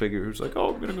public figure who's like,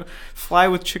 oh, I'm gonna go fly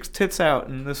with chicks' tits out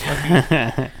in this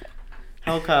fucking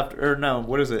helicopter. Or no,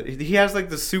 what is it? He has like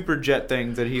the super jet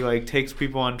thing that he like takes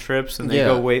people on trips and they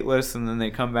go weightless and then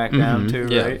they come back down too,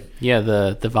 right? Yeah,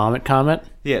 the vomit comet.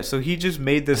 Yeah, so he just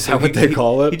made this. Is that what they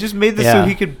call it? He just made this so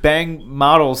he could bang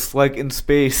models like in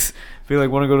space. Be like,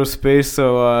 want to go to space?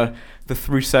 So the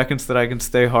 3 seconds that I can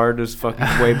stay hard is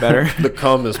fucking way better. The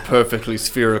cum is perfectly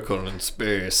spherical in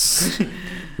space.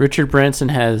 Richard Branson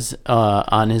has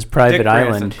on his private Dick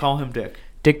island. Branson. Call him Dick.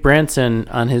 Dick Branson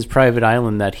on his private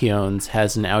island that he owns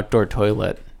has an outdoor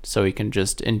toilet, so he can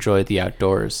just enjoy the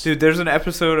outdoors. Dude, there's an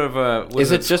episode of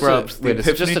is it just Scrubs, is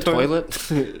it just a toilet?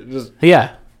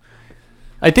 Yeah,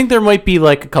 I think there might be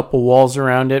like a couple walls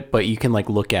around it, but you can like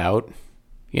look out.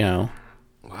 You know.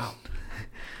 Wow.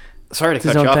 Sorry to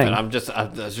cut you off, man.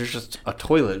 There's just a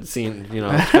toilet scene. You know,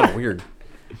 it's kind of weird.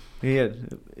 Yeah,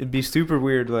 it'd be super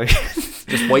weird, like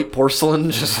just white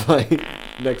porcelain, just like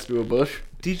next to a bush.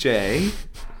 DJ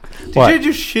What?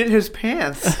 just shit his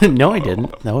pants. No, I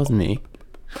didn't. That wasn't me.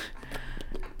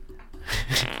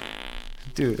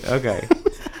 Dude, okay.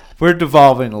 We're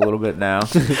devolving a little bit now.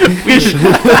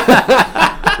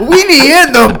 Weenie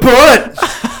in the butt!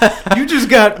 You just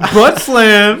got butt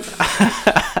slammed.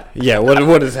 Yeah,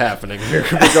 what is happening here?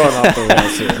 We're going off the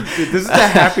rails here. Dude, this is the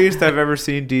happiest I've ever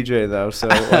seen DJ, though, so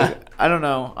like, I don't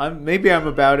know. Maybe I'm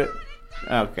about it.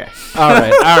 Okay. All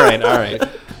right.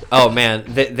 Oh, man.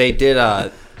 They did,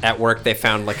 at work, they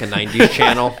found like a 90s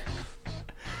channel.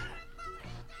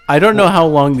 I don't know how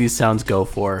long these sounds go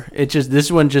for.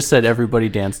 This one just said everybody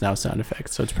dance now sound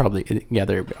effects, so it's probably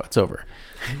there we go. It's over.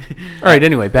 All right.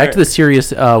 Anyway, back to the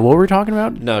serious. What were we talking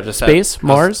about? No, just space,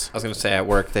 Mars. I was gonna say at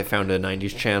work they found a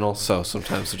 90s channel, so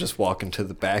sometimes they just walk into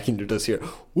the back and you just hear,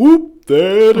 whoop,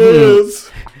 there it is.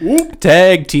 Whoop,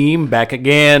 tag team back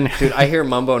again. Dude, I hear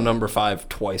Mumbo number 5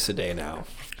 twice a day now.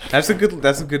 That's a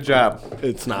good job.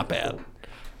 It's not bad.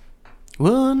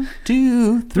 1,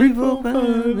 2, 3, 4, 5.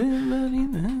 Everybody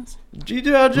in the house.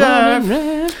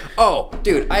 Jive. Oh,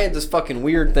 dude, I had this fucking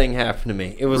weird thing happen to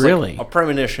me. It was really like a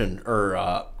premonition,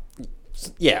 or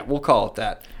yeah, we'll call it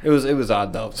that. It was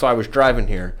odd though. So I was driving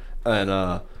here,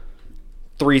 and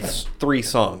three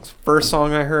songs. First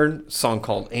song I heard, a song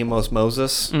called "Amos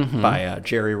Moses" by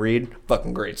Jerry Reed.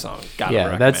 Fucking great song. Gotta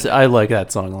recommend. I like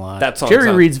that song a lot. That song.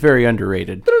 Jerry Reed's very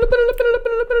underrated.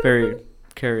 Very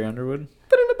Carrie Underwood.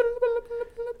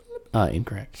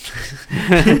 Incorrect.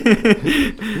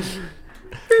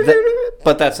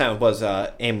 But that sound was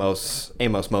Amos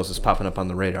Moses popping up on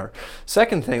the radar.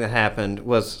 Second thing that happened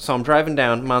was, so I'm driving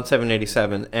down, I'm on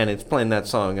 787, and it's playing that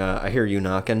song, I Hear You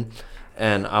Knockin',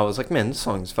 and I was like, man, this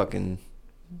song's fucking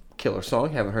killer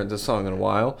song. Haven't heard this song in a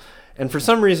while. And for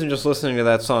some reason, just listening to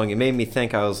that song, it made me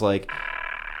think, I was like,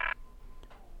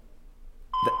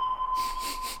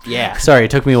 yeah. Sorry,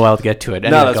 it took me a while to get to it. No,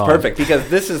 that's perfect,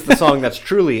 because this is the song that's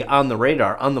truly on the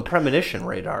radar, on the premonition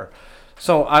radar.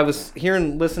 So I was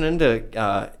listening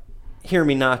to Hear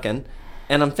Me Knockin',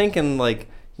 and I'm thinking, like,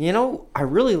 you know, I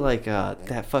really like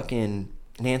that fucking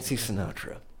Nancy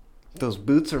Sinatra. Those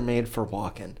boots are made for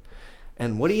walking.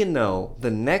 And what do you know, the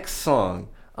next song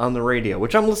on the radio,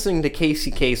 which I'm listening to Casey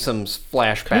Kasem's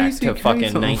flashback to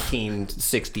fucking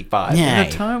 1965. Yeah. In a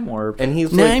time warp. And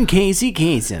he's like, like, I'm Casey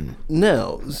Kasem.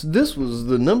 no, this was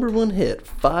the #1 hit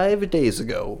 5 days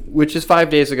ago, which is 5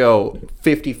 days ago,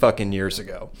 50 fucking years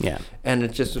ago. Yeah. And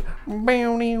it's just that's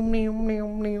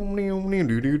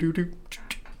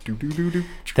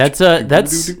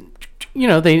you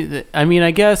know, I mean,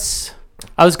 I guess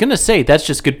I was gonna say that's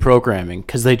just good programming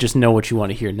because they just know what you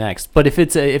want to hear next. But if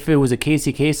it was a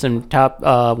Casey Kasem top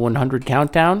 100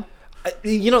 countdown,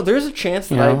 you know, there's a chance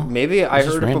that I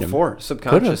heard it before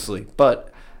subconsciously, but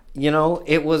you know,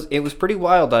 it was pretty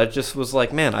wild. I just was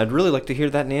like, man, I'd really like to hear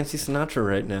that Nancy Sinatra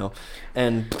right now,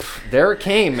 and there it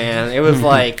came, man. It was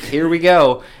like, here we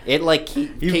go. It like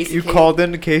you called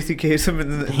into Casey Kasem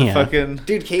in the fucking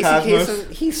dude. Casey Cosmos.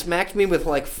 Kasem, he smacked me with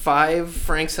like 5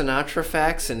 Frank Sinatra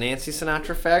facts and Nancy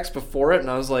Sinatra facts before it, and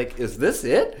I was like, is this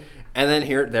it? And then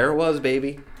there it was,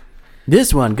 baby.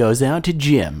 This one goes out to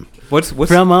Jim. What's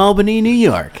from Albany, New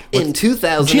York? In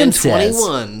 2021. Jim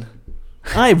says,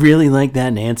 I really like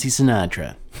that Nancy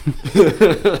Sinatra.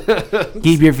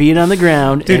 Keep your feet on the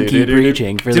ground and keep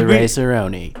reaching for the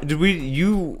rice-a-roni.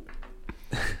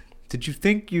 Did you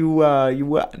think you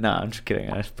no, I'm just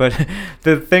kidding. But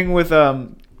the thing with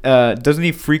doesn't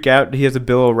he freak out? He has a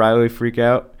Bill O'Reilly freak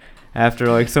out after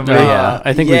like somebody.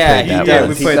 I think we played that.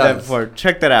 We played that before.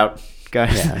 Check that out,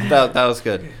 guys. Yeah. that was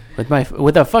good.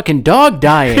 with a fucking dog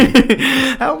dying.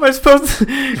 How am I supposed to?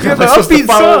 Am I supposed to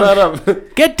follow that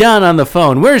up? Get Don on the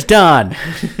phone. Where's Don?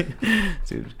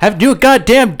 Dude, Have to do a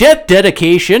goddamn death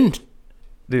dedication.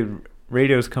 dude,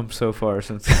 radio's come so far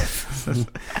since.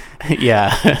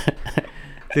 Yeah.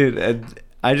 Dude,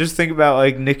 I just think about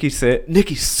like Nikki Sixx.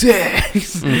 Nikki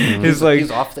Sixx is like,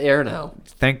 He's off the air now.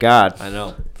 thank God. I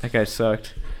know. That guy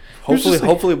sucked.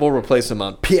 Hopefully we'll replace him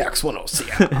on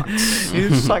PX106. He's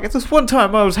just like, at this one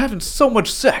time I was having so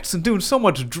much sex and doing so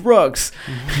much drugs.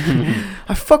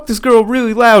 I fucked this girl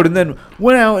really loud and then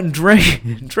went out and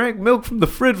drank milk from the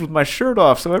fridge with my shirt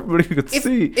off so everybody could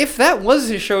see. If that was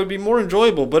his show, it'd be more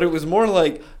enjoyable. But it was more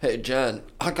like, hey, Jen,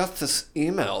 I got this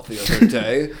email the other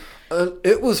day, and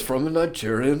it was from a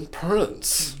Nigerian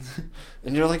prince.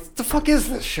 And you're like, what the fuck is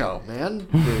this show, man?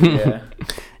 Dude, yeah.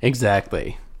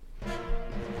 Exactly.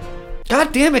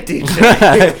 God damn it,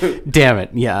 DJ. Damn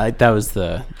it. Yeah, that was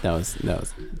the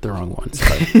wrong one.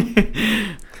 Sorry.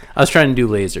 I was trying to do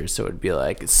lasers, so it'd be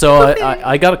like, so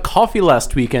I got a coffee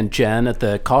last weekend, Jen, at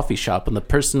the coffee shop, and the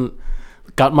person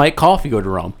got my coffee go to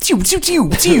wrong. Nikki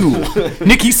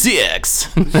Sixx.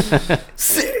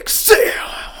 Six.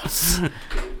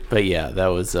 But yeah, that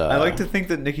was. I like to think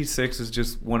that Nikki Sixx is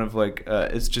just one of like,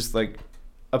 it's just like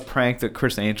a prank that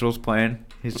Chris Angel's playing.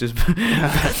 He's just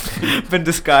been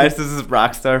disguised as this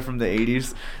rock star from the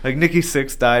 80s. Like, Nikki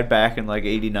Sixx died back in, like,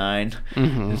 89.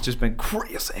 Mm-hmm. It's just been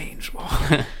Chris Angel.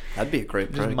 That'd be a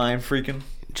great prank. Just mind freaking.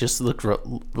 Just looked a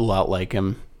lot like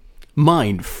him.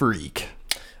 Mind freak.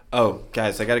 Oh,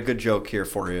 guys, I got a good joke here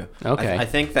for you. Okay. I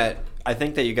think that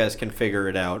you guys can figure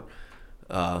it out.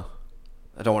 I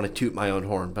don't want to toot my own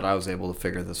horn, but I was able to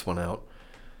figure this one out.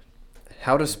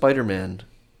 How does Spider-Man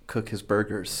cook his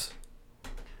burgers?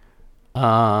 Webbed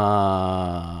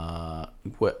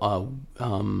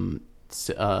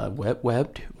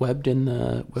in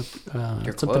the web.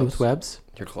 You're something close. with webs.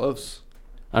 You're close.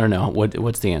 I don't know.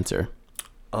 What's the answer?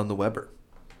 On the Weber.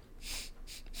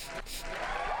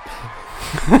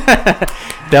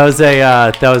 That was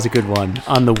a good one.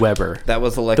 On the Weber. That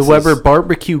was Alexis. The Weber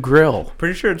barbecue grill.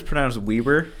 Pretty sure it's pronounced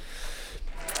Weber.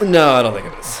 No, I don't think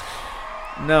it is.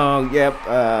 No, yep.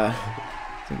 I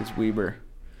think it's Weber.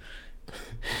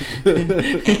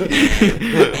 Okay.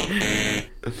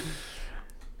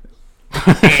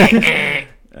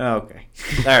 All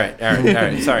right.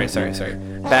 Sorry.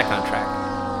 Back on track.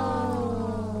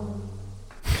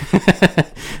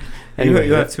 Anyway,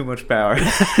 you have too much power.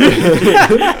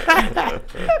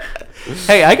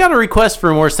 Hey, I got a request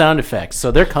for more sound effects,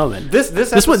 so they're coming. This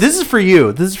is for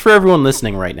you. This is for everyone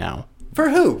listening right now. for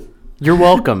who? You're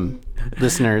welcome,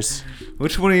 listeners.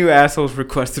 Which one of you assholes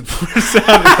requested for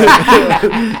sound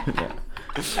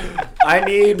effects? I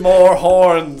need more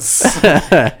horns.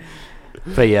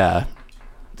 But yeah,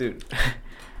 Dude,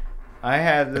 I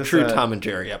had this A true Tom and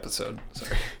Jerry episode.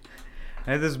 Sorry.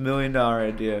 I had this $1 million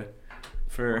idea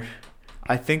for.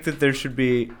 I think that there should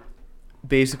be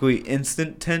basically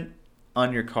instant tint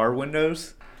on your car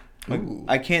windows. Like,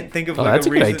 I can't think of like that's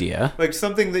a reason, good idea. Like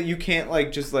something that you can't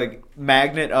like just like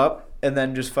magnet up and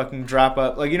then just fucking drop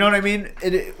up. Like, you know what I mean?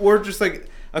 Or just like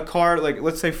a car, like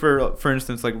let's say for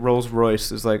instance, like Rolls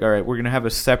Royce is like, all right, we're gonna have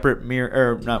a separate mirror,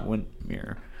 or not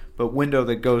mirror, but window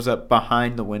that goes up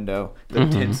behind the window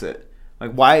that tints it.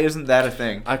 Like, why isn't that a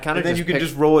thing? I kind of. Then you can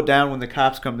just roll it down when the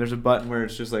cops come. There's a button where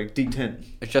it's just like detint.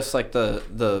 It's just like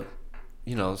the,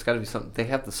 you know, it's got to be something. They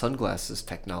have the sunglasses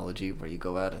technology where you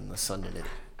go out in the sun and it.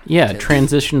 Yeah,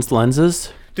 transitions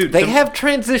lenses. Dude, They have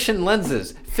transition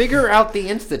lenses. Figure out the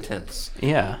Instatints.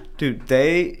 Yeah. Dude,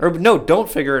 Or no, don't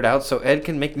figure it out so Ed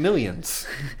can make millions.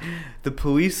 the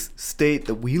police state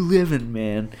that we live in,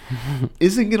 man,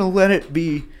 isn't gonna let it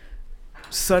be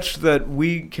such that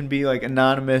we can be like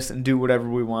anonymous and do whatever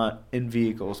we want in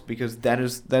vehicles, because that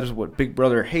is what Big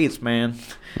Brother hates, man.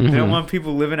 They don't want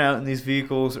people living out in these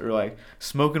vehicles or like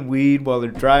smoking weed while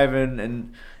they're driving,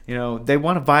 and you know, they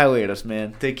want to violate us,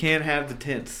 man. They can't have the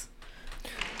tints.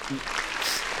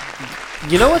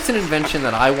 You know what's an invention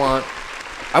that I want?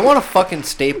 I want a fucking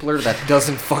stapler that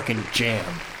doesn't fucking jam.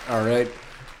 All right?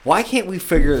 Why can't we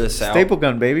figure this out? Staple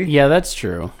gun, baby. Yeah, that's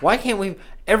true. Why can't we?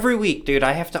 Every week, dude,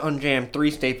 I have to unjam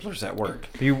 3 staplers at work.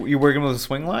 You working with a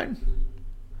swing line?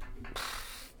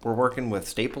 We're working with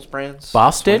Staples brands.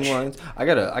 Boss swing Stitch? lines.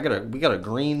 We got a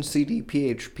green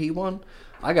CDPHP one.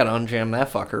 I gotta unjam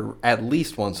that fucker at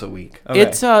least once a week. Okay.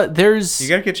 It's there's You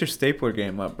gotta get your stapler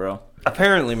game up, bro.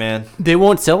 Apparently, man. they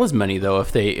won't sell as many though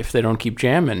if they don't keep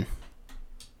jamming.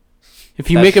 If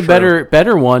you That's make a true.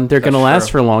 better one, they're going to That's last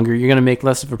true. for longer. You're going to make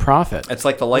less of a profit. It's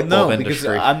like the light No, bulb because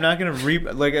industry. I'm not gonna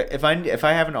like if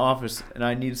I have an office and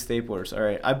I need staplers. All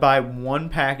right, I buy one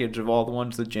package of all the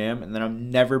ones that jam, and then I'm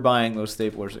never buying those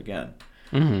staplers again.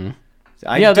 Mm-hmm.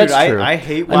 Dude, that's true. I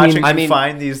hate watching I you mean-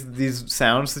 find these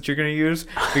sounds that you're gonna use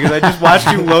because I just watched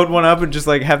you load one up and just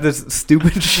like have this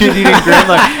stupid shit-eating grin.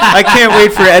 Like I can't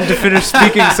wait for Ed to finish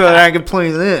speaking so that I can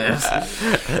play this.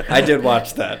 I did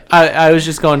watch that. I was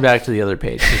just going back to the other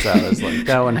page because I was like,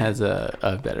 that one has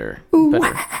a better.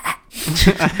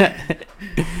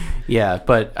 Yeah,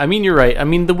 but I mean, you're right. I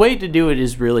mean, the way to do it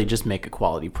is really just make a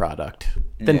quality product.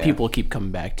 Then Yeah. people keep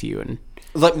coming back to you and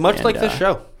Much like this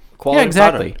show. Quality yeah,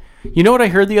 exactly. product. You know what I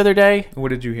heard the other day? What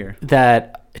did you hear?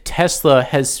 That Tesla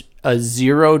has a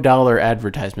 $0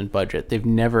 advertisement budget. They've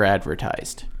never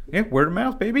advertised. Yeah, word of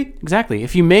mouth, baby. Exactly.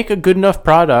 If you make a good enough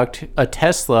product, a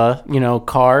Tesla,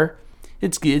 car,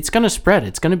 it's gonna spread.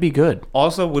 It's gonna be good.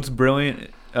 Also, what's brilliant,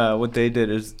 what they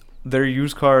did is their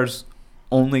used cars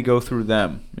only go through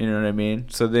them. You know what I mean?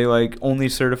 So they like only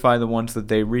certify the ones that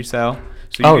they resell.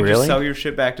 So you can really? just sell your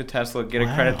shit back to Tesla, get a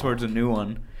credit Wow. towards a new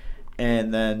one,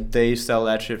 and then they sell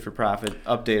that shit for profit,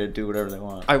 update it, do whatever they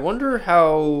want. I wonder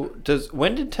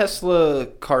when did Tesla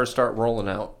cars start rolling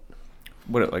out?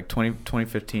 What, like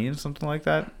 2015, something like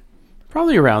that?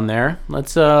 Probably around there.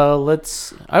 Let's. I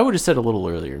would have said a little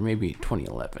earlier, maybe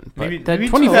 2011. But Maybe, that maybe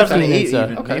 2015 2008 is.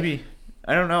 even. okay. Maybe.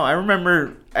 I don't know. I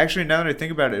remember, actually, now that I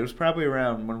think about it, it was probably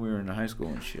around when we were in high school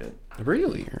and shit.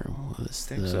 Really? Here was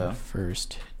Think the so.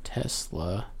 first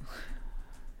Tesla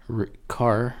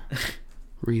car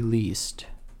released.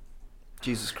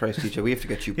 Jesus Christ, DJ, we have to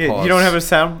get you Yeah, paused. you don't have a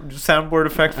soundboard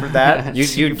effect for that?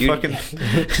 You- fucking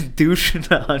douche.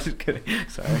 No, I'm just kidding.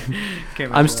 Sorry.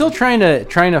 Came I'm out still wrong.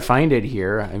 trying to find it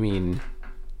here. I mean,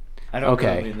 I don't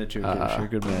okay. really mean that you're a douche. You're a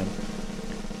good man.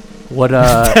 what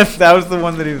That was the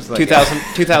one that he was like.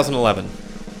 2011.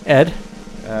 Ed?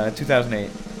 2008.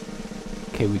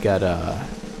 Okay, we got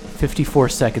 54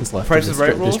 seconds left Price of is this, Right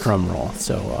this rules? drum roll,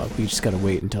 so we just gotta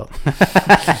wait until.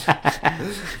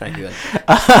 Thank you.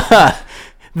 Ed.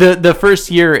 The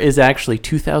first year is actually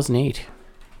 2008.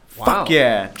 Wow. Fuck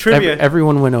yeah. Trivia.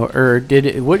 Everyone went over. Or did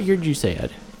it, what year did you say,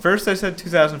 Ed? First I said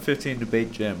 2015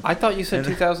 debate gym. I thought you said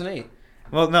 2008.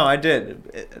 Well, no, I did.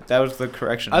 That was the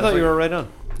correction. I thought was you like, were right on.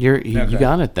 You Okay.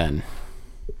 got it then.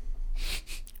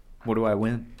 What do I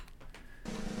win?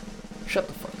 Shut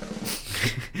the fuck up.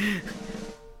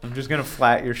 I'm just gonna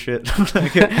flat your shit when I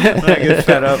get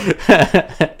fed up.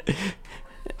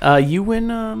 You win.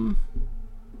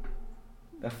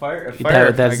 A fire.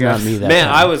 That's not me. That Man,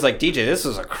 time. I was like, DJ, this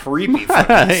is a creepy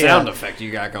fucking Yeah. sound effect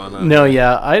you got going on. No,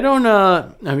 yeah, I don't.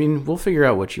 I mean, we'll figure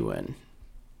out what you win.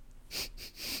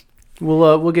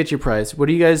 We'll get your prize. What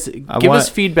do you guys give us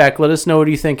feedback? Let us know what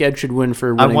do you think Ed should win for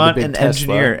I winning want the big an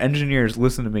Tesla. engineer. Engineers,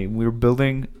 listen to me. We're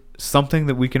building something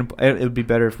that we can. It would be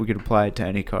better if we could apply it to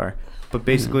any car. But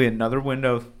basically, another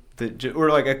window that, or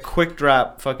like a quick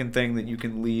drop fucking thing that you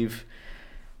can leave.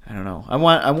 I don't know. I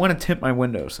want to tint my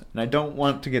windows, and I don't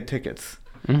want to get tickets.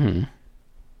 Mm-hmm.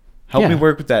 Help me Yeah.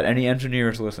 work with that. Any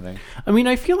engineers listening? I mean,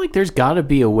 I feel like there's got to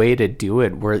be a way to do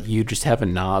it where you just have a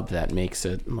knob that makes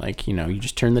it like you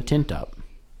just turn the tint up.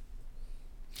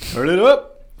 Turn it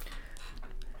up.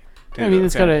 I mean,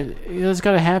 it's okay.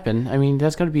 gotta happen. I mean,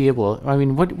 that's gotta be able. I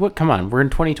mean, what? Come on, we're in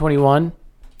 2021.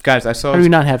 Guys, I saw How do we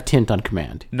not have tint on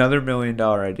command? another $1 million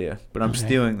idea, but I'm Okay.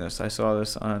 stealing this. I saw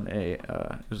this on it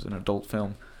was an adult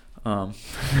film.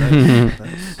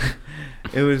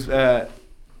 It was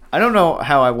I don't know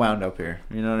how I wound up here.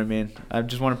 You know what I mean? I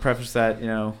just want to preface that,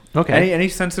 Okay. Any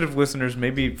sensitive listeners,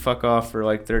 maybe fuck off for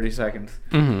like 30 seconds.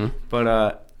 Mm-hmm.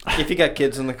 But If you got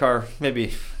kids in the car,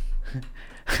 maybe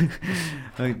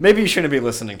like, you shouldn't be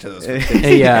listening to this.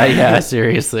 Yeah.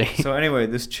 Seriously. so anyway,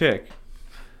 this chick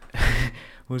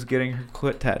was getting her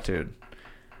clit tattooed.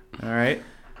 All right?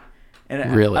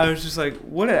 And Really? I was just like,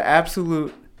 what an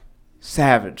absolute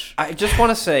savage. I just want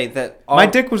to say that My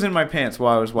dick was in my pants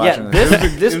while I was watching Yeah,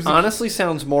 this. this honestly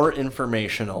sounds more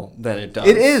informational than it does.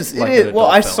 It is. like It an is. Well,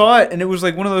 adult I film. saw it, and it was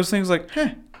like one of those things. Like,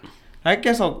 I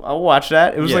guess I'll watch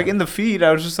that. It was Yeah. like in the feed.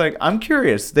 I was just like, I'm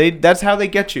curious. That's how they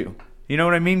get you. You know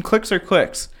what I mean? Clicks are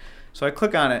clicks. So I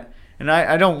click on it, and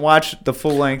I don't watch the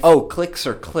full length. Oh, clicks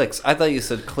or clicks? I thought you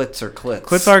said clits or clicks.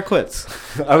 Clits are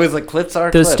clits. I was like, clits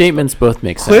are Those clits. statements both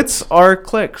make sense. Clits are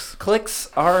clicks. Clicks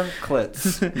are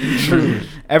clits. Truly.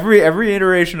 Every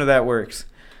iteration of that works.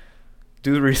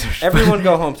 Do the research. Everyone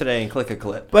go home today and click a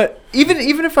clit. But even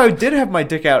if I did have my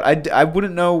dick out, I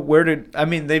wouldn't know where to. I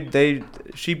mean,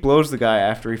 she blows the guy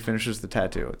after he finishes the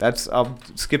tattoo. I'll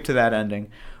skip to that ending.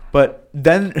 But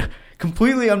then,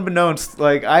 completely unbeknownst,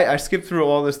 like I skipped through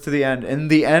all this to the end. In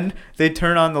the end, they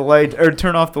turn on the light or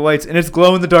turn off the lights, and it's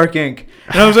glow in the dark ink.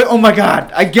 And I was like, oh my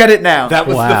god, I get it now. That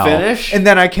was Wow. the finish. And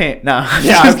then I came. No.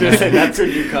 Yeah, I was gonna say that's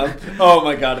when you come. Oh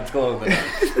my god, it's glowing in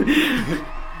the dark.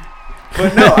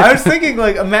 But no, I was thinking,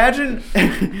 like, imagine,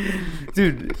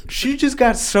 dude, she just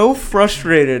got so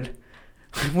frustrated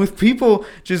with people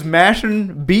just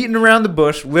beating around the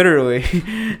bush, literally,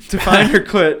 to find her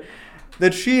clit,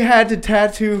 that she had to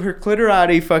tattoo her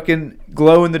clitorati fucking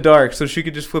glow in the dark so she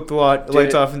could just flip the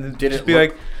lights off and just be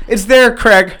like, it's there,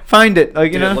 Craig, find it.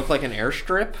 Like, you Did know? it look like an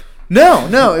airstrip?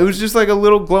 No, it was just like a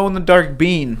little glow in the dark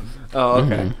bean Oh,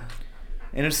 okay.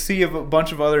 in a sea of a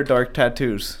bunch of other dark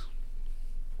tattoos.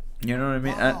 You know what I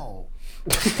mean?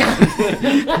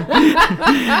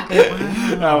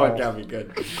 That one got me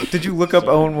good. Did you look up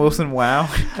Owen Wilson?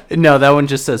 Wow. No, that one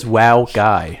just says "Wow,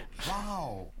 guy."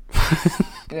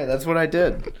 Yeah, that's what I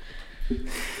did.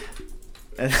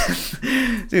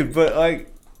 Dude, but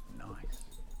like,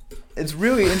 it's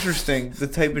really interesting the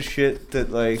type of shit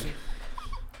that like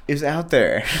is out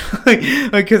there. like,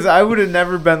 because I would have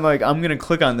never been like, I'm gonna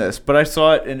click on this, but I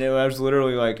saw it and I was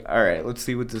literally like, all right, let's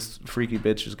see what this freaky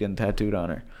bitch is getting tattooed on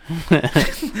her.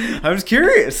 I was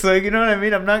curious, like, you know what I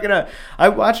mean. I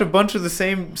watch a bunch of the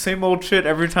same old shit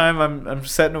every time I'm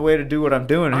setting away to do what I'm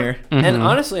doing here. And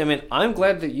honestly, I mean, I'm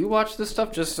glad that you watch this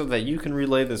stuff just so that you can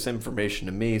relay this information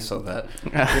to me, so that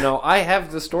I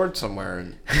have this stored somewhere.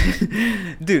 And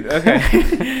Dude,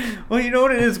 okay. Well, you know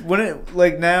what it is when it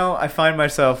like now I find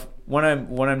myself when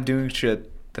I'm doing shit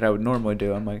that I would normally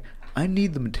do. I'm like, I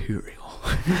need the material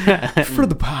for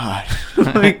the pod.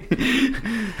 Like,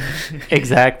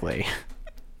 Exactly.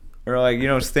 or like,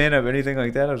 stand up, anything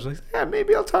like that. I was like, yeah,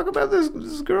 maybe I'll talk about this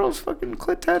girl's fucking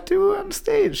clit tattoo on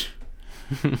stage.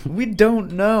 We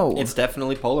don't know. it's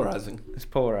definitely polarizing. It's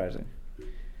polarizing.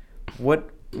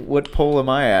 What pole am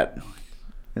I at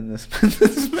in this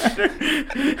matter?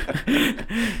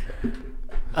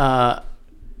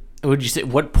 Would you say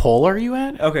what pole are you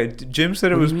at? Okay, Jim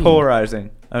said it was do you mean?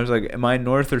 polarizing. I was like, am I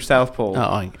North or South Pole?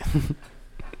 Oh,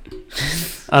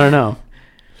 I don't know.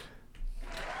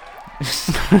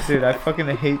 Dude, I fucking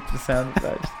hate the sound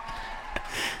effects.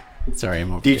 Sorry,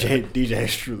 I'm over here. DJ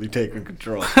is truly taking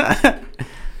control.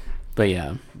 But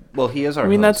yeah, Well, he is our I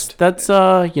mean host. that's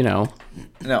No,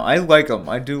 I like them.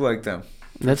 I do like them.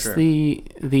 that's sure. the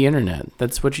internet.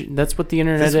 That's what the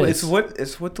internet is.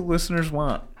 It's what the listeners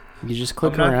want. You just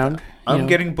click I'm not- around. I'm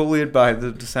getting bullied by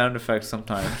the sound effects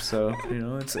sometimes, so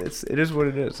it is what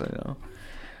it is. I know.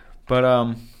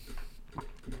 But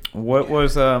what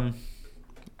was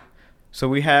So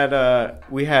we had a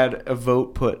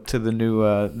vote put to the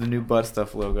new Butt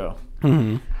Stuff logo,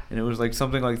 Mm-hmm. and it was like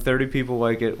something like 30 people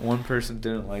like it. One person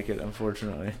didn't like it,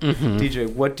 unfortunately. Mm-hmm.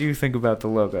 DJ, what do you think about the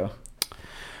logo?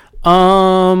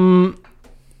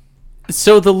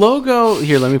 So the logo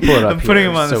here. Let me pull it up. I'm putting here,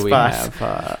 him on the so we spot.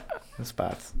 have, The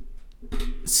spots.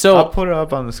 so I'll put it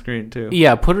up on the screen too.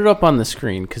 yeah, put it up on the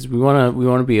screen because we want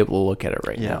to be able to look at it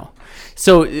right Yeah. now.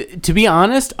 So to be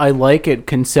honest, I like it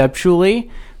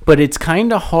conceptually, but it's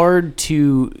kind of hard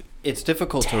to It's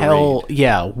difficult tell, to read.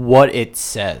 yeah, what it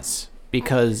says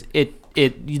because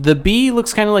the B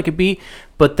looks kind of like a B,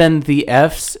 but then the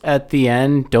F's at the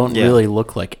end don't Yeah. really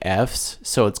look like F's,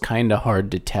 so it's kind of hard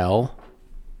to tell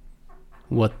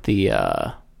what the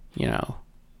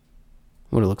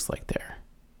what it looks like there.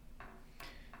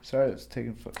 Sorry, it's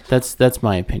taking foot. That's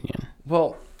my opinion.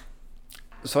 Well,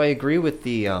 so I agree with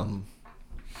the.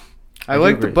 I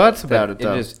like the agree butts that about it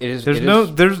though. There's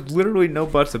There's literally no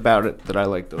butts about it that I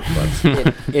like those butts.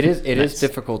 it is Nice.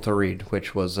 difficult to read,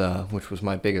 which was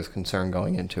my biggest concern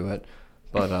going into it.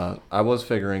 But I was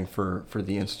figuring for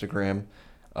the Instagram,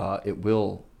 it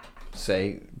will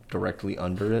say directly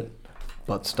under it,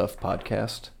 Butt Stuff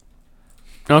Podcast.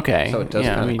 Okay. So it does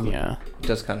yeah, I kinda mean, clear- yeah. It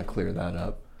does kind of clear that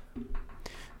up.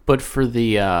 But for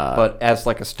the But as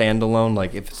like a standalone,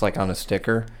 like if it's like on a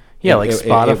sticker, Yeah, like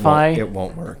Spotify. it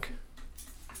won't work.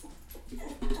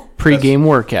 pre-game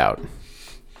workout.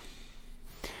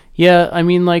 Yeah, I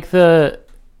mean, like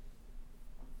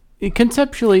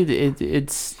conceptually,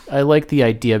 it's I like the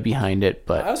idea behind it, I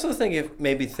but also think if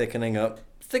maybe thickening up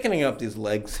these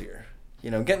legs here,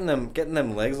 getting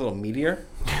them legs a little meatier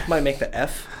might make the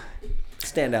F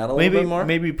stand out a little bit more.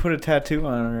 Maybe put a tattoo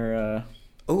on her.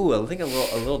 Ooh, I think a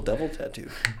little devil tattoo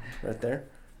right there.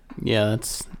 yeah,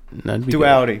 that'd be good.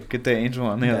 Duality. Get the angel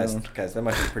on the other one. Guys, that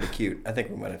might be pretty cute. I think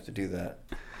we might have to do that.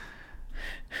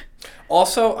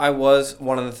 Also, I was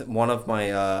one of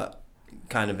my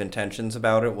kind of intentions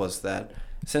about it was that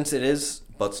since it is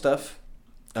butt stuff,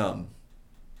 kind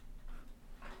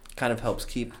of helps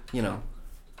keep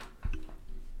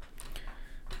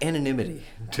anonymity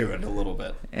to it a little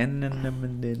bit.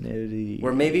 Anonymity.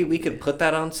 Where maybe we could put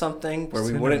that on something where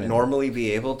we wouldn't normally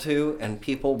be able to, and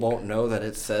people won't know that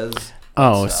it says.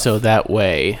 Oh, stuff. so that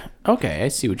way. Okay, I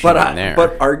see what you mean there.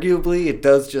 But arguably, it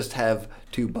does just have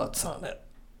 2 butts on it.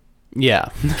 Yeah.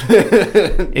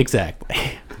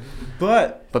 Exactly.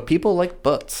 But people like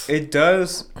butts. It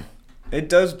does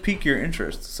pique your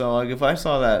interest. So like if I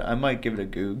saw that, I might give it a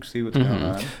goog, see what's going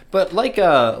on. But like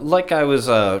I was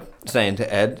saying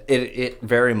to Ed, it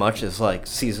very much is like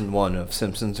season 1 of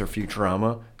Simpsons or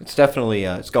Futurama. It's definitely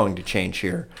it's going to change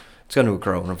here. It's going to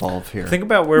grow and evolve here. Think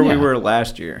about where we were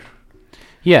last year.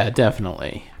 Yeah,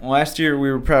 definitely. Last year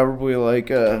we were probably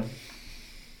like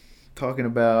talking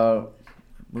about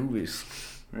movies,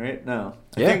 right? No.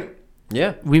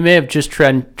 Yeah. We may have just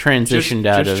transitioned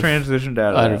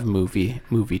out of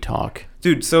movie talk.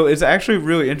 Dude, so it's actually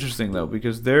really interesting though,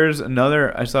 because there's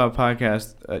another. I saw a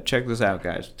podcast. Check this out,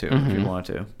 guys, too, if you want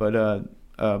to. But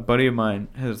a buddy of mine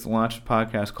has launched a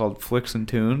podcast called Flicks and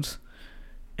Tunes,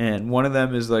 and one of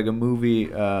them is like a movie,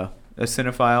 a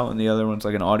cinephile, and the other one's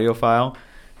like an audiophile,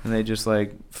 and they just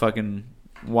like fucking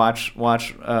watch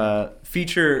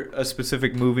feature a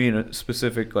specific movie and a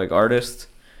specific like artist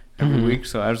every week.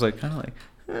 So I was like kind of like,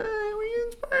 we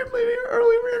inspired maybe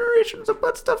early generations of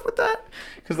butt stuff with that,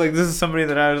 because like this is somebody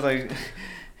that I was like.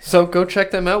 So go check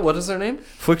them out. What is their name?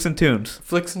 Flicks and Tunes.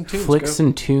 Flicks and Tunes. Flicks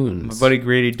and Tunes. My buddy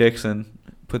Grady Dixon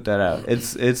put that out.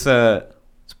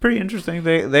 It's pretty interesting.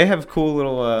 They have cool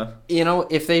little.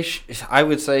 If they, I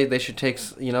would say they should take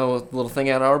a little thing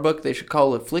out of our book. They should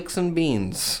call it Flicks and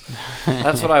Beans.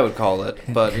 That's what I would call it.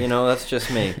 But that's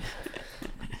just me.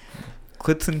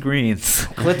 Clits and greens.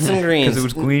 Clits and greens. Because it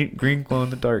was green glow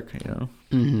in the dark.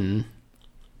 Mm-hmm.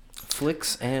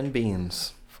 Flicks and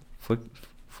Beans. Flick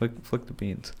the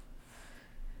beans.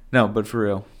 No, but for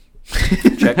real.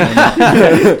 Check them out.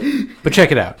 But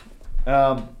check it out.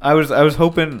 I was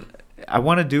hoping. I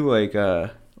want to do like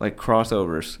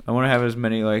crossovers. I want to have as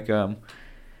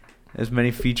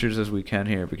many features as we can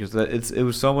here, because it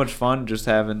was so much fun just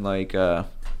having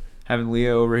having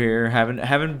Leah over here,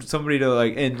 having somebody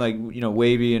to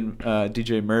Wavy and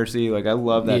DJ Mercy. Like I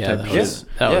love that type of shit.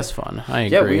 That was fun. I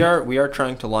agree. Yeah, we are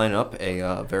trying to line up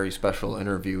a very special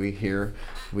interviewee here.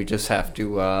 We just have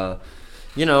to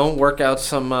work out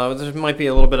some. There might be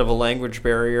a little bit of a language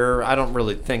barrier. I don't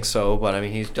really think so, but I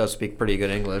mean, he does speak pretty good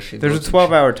English. There's a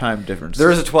 12-hour time difference. There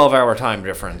is a 12-hour time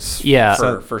difference. Yeah,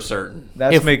 for certain.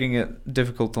 That's making it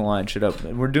difficult to line shit up.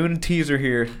 We're doing a teaser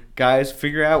here, guys.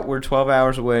 Figure out where 12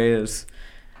 hours away is,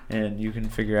 and you can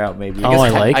figure out maybe.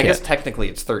 I guess technically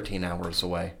it's 13 hours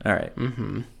away. All right.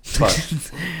 Mm-hmm.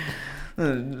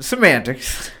 But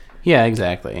semantics. Yeah,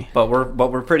 exactly. But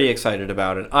we're pretty excited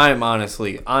about it. I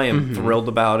am thrilled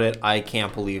about it. I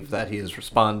can't believe that he has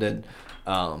responded.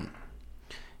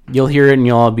 You'll hear it and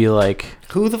you'll all be like,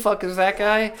 "Who the fuck is that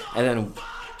guy?" And then,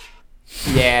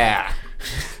 yeah,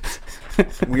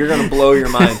 we're gonna blow your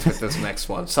minds with this next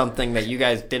one. Something that you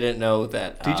guys didn't know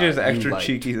that DJ's extra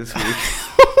cheeky this week.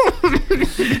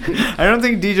 I don't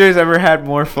think DJ's ever had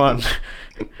more fun.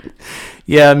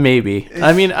 Yeah, maybe.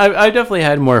 I mean, I definitely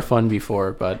had more fun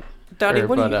before, but. Daddy,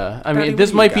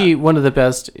 this might be one of the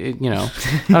best. I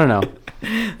don't know.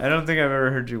 I don't think I've ever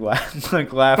heard you laugh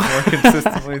more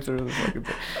consistently through the fucking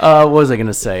thing. What was I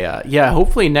gonna say?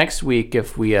 Hopefully next week,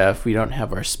 if we don't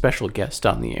have our special guest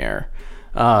on the air,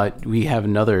 we have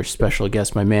another special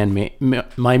guest. My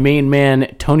main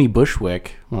man Tony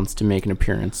Bushwick wants to make an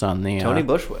appearance on the Tony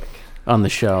Bushwick on the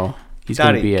show. He's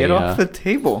Daddy, gonna be get off the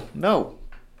table. No.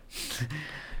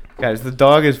 Guys, the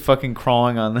dog is fucking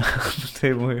crawling on the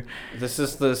table here.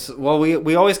 Well,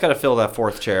 we always got to fill that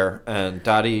 4th chair, and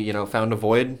Dottie, found a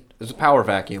void. There's a power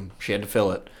vacuum. She had to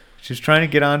fill it. She's trying to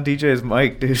get on DJ's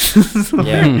mic, dude.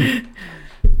 Yeah.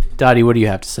 Dottie, what do you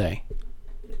have to say?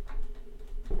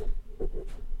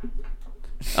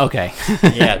 Okay.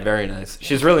 Yeah, very nice.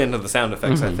 She's really into the sound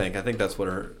effects, I think. I think that's what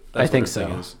her thing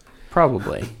is.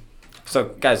 Probably. So,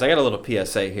 guys, I got a little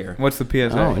PSA here. What's the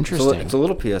PSA? Oh, interesting. It's a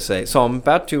little PSA. So I'm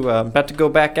about to go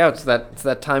back out. It's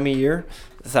that time of year.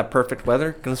 It's that perfect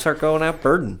weather. Gonna start going out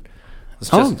birding.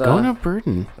 Going out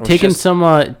birding.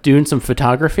 Doing some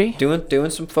photography. Doing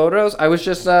some photos. I was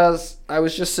just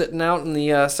sitting out in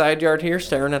the side yard here,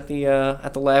 staring at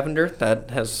the lavender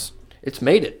it's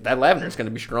made it. That lavender is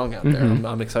gonna be strong out there.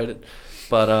 I'm excited.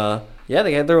 But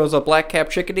there was a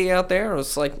black-capped chickadee out there. I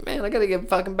was like, man, I gotta get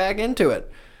fucking back into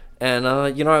it. And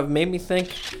it made me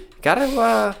think,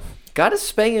 gotta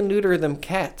spay and neuter them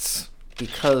cats,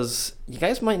 because you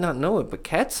guys might not know it, but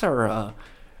cats are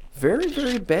very,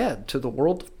 very bad to the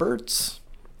world of birds.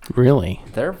 Really?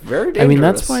 They're very dangerous. I mean,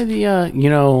 that's why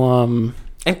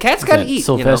And cats Is gotta that eat.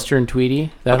 Sylvester and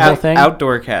Tweety, that whole thing.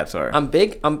 Outdoor cats are. I'm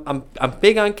big. I'm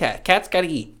big on cat. Cats gotta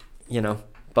eat.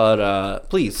 But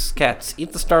please, cats,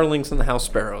 eat the starlings and the house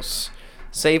sparrows.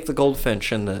 Save the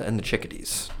goldfinch and the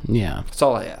chickadees. Yeah. That's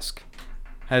all I ask.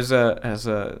 Has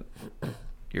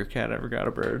your cat ever got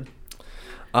a bird?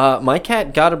 My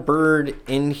cat got a bird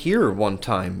in here one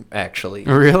time, actually.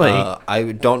 Really? I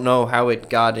don't know how it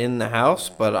got in the house,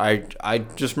 but I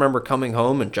just remember coming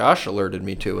home and Josh alerted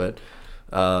me to it.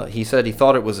 He said he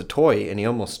thought it was a toy and he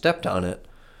almost stepped on it.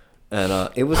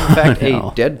 And it was, in fact,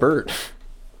 a dead bird.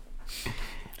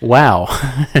 Wow.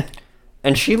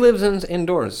 And she lives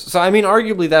indoors. So, I mean,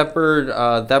 arguably that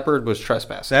bird was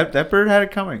trespassing. That bird had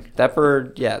it coming. That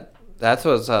bird, yeah, that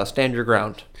was stand your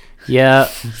ground. Yeah.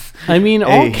 I mean,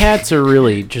 all Hey. cats are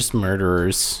really just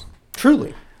murderers.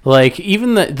 Truly. Like,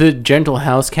 even the gentle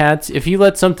house cats, if you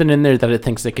let something in there that it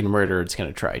thinks it can murder, it's going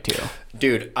to try to.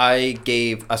 Dude, I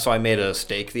made a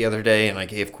steak the other day, and I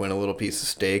gave Quinn a little piece of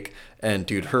steak, and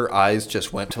dude, her eyes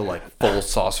just went to like full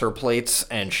saucer plates,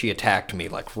 and she attacked me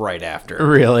like right after.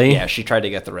 Really? Yeah, she tried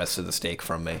to get the rest of the steak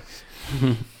from me.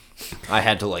 I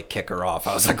had to like kick her off.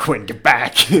 I was like, Quinn, get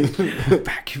back.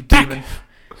 Back, you demon.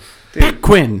 Dude,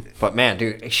 Quinn. But man,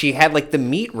 dude, she had like the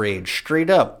meat rage straight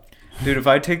up. dude, if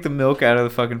I take the milk out of the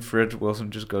fucking fridge,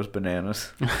 Wilson just goes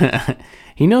bananas.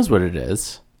 He knows what it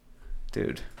is.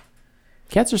 Dude.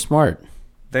 Cats are smart.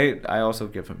 I also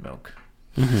give him milk.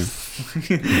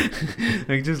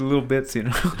 Mm-hmm. Like just little bits, you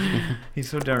know. He's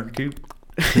so darn cute.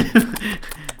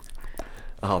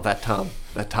 Oh, that Tom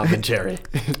and Jerry.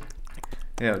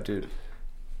 Yeah, dude.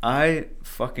 I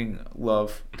fucking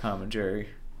love Tom and Jerry.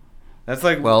 That's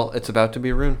like Well, it's about to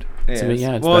be ruined. It's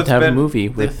about to have a movie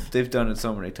with they've done it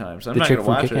so many times. I'm the not chick gonna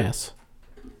from watch Kick-Ass.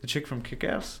 it. The chick from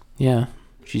Kick-Ass? Yeah.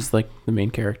 She's like the main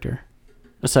character.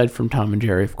 Aside from Tom and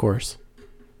Jerry, of course.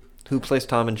 Who plays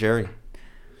Tom and Jerry?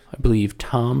 I believe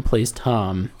Tom plays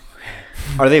Tom.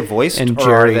 Are they voiced And or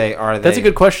Jerry. are they? That's a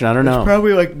good question. I don't It's know.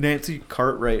 probably like Nancy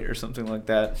Cartwright or something like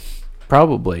that.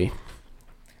 Probably.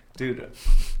 Dude.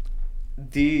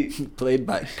 Played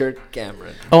by Kirk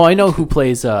Cameron. Oh, I know who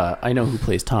plays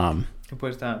Tom. Who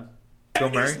plays Tom? Bill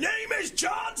Murray? His name is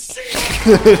John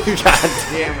Cena. God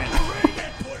damn it.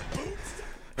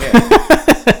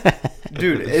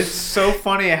 Dude, it's so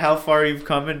funny how far you've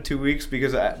come in 2 weeks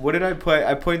because what did I play?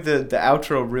 I played the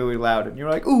outro really loud and you're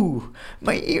like, ooh,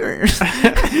 my ears.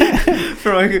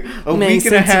 For like a My week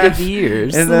and a half. sensitive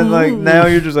ears. And then like now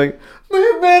you're just like,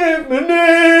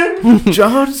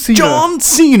 John Cena. John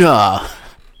Cena.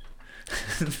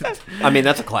 I mean,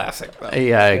 that's a classic. Though.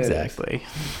 Yeah, exactly.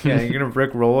 Yeah, you're gonna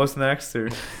Rick roll us next or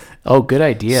Oh, good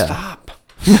idea. Stop.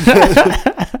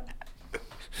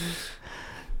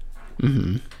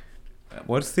 Mm-hmm.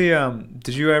 what's the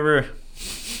did you ever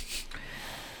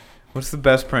what's the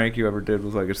best prank you ever did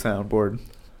with like a soundboard?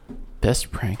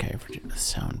 Best prank I ever did with a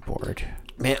soundboard.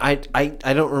 Man,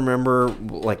 I don't remember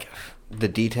like the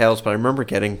details, but I remember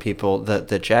getting people.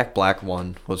 The Jack Black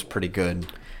one was pretty good.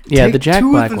 Yeah, Take the Jack two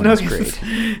of Black the one is nuggets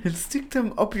great. and stick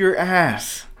them up your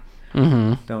ass.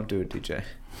 Mm-hmm. Don't do it, DJ.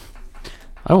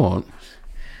 I won't.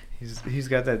 He's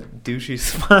got that douchey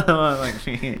smile on, like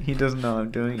he doesn't know I'm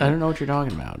doing it. I don't know what you're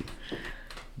talking about.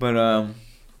 But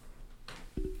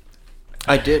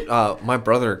I did. My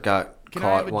brother got Can I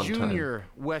have caught a one junior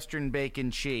Western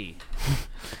bacon cheese?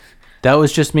 That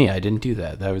was just me. I didn't do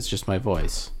that. That was just my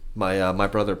voice. My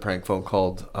brother prank phone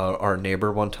called our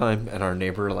neighbor one time, and our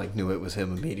neighbor like knew it was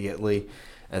him immediately,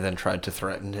 and then tried to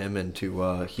threaten him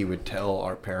into he would tell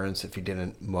our parents if he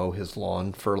didn't mow his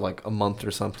lawn for like a month or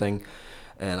something.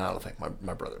 And I don't think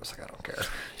my brother was like, I don't care.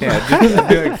 yeah, I'd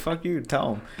be like, fuck you,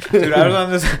 tell him. Dude, I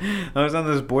was on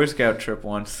this Boy Scout trip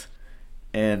once,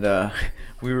 and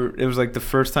it was like the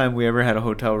first time we ever had a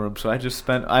hotel room. So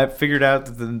I figured out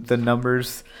that the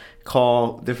numbers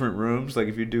call different rooms, like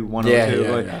if you do 102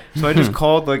 Yeah. so I just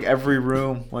called like every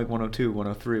room, like 102,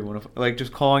 103, 105, like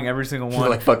just calling every single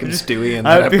one. Like fucking Just- Stewie in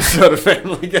I'd that be- episode of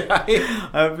Family Guy.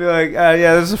 I'd be like,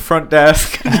 yeah, this is a front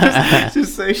desk.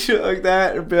 just say shit like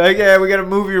that. And be like, yeah, we gotta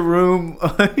move your room,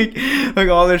 like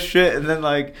all this shit. And then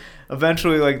like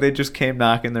eventually like they just came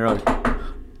knocking. They're like,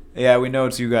 yeah, we know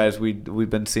it's you guys. We've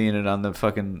been seeing it on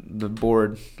the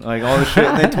board, like all this shit.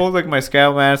 And they told like my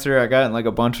scoutmaster. I got in like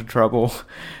a bunch of trouble.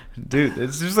 Dude,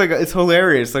 it's just like it's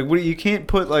hilarious. Like, you can't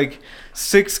put like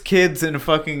 6 kids in a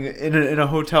fucking in a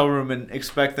hotel room and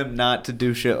expect them not to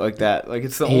do shit like that. Like,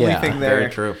 it's the only thing there.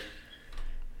 Very true.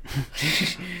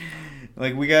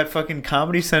 Like, we got fucking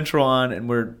Comedy Central on, and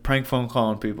we're prank phone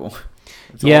calling people.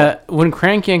 It's Yeah, when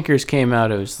Crank Yankers came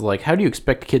out, it was like, how do you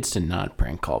expect kids to not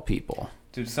prank call people?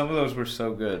 Dude, some of those were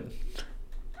so good.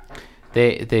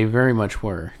 They very much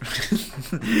were.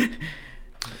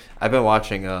 I've been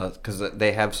watching because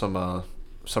they have some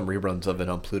reruns of it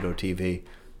on Pluto TV,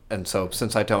 and so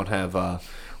since I don't have,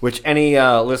 which any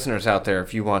listeners out there,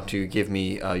 if you want to give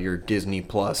me your Disney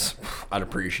Plus, I'd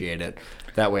appreciate it.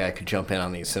 That way I could jump in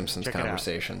on these Simpsons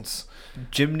conversations.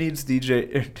 Jim needs Disney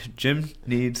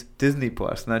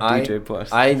Plus, not DJ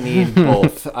Plus. I need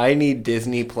both. I need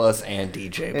Disney Plus and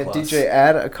DJ And Plus. DJ,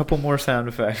 add a couple more sound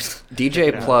effects.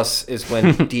 DJ Plus is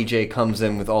when DJ comes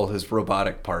in with all his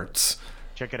robotic parts.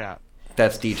 Check it out.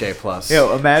 That's DJ Plus.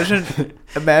 Yo, imagine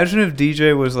if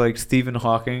DJ was like Stephen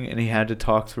Hawking and he had to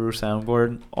talk through a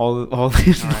soundboard. All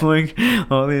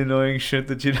the annoying shit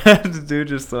that you'd have to do,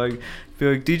 just to, like, be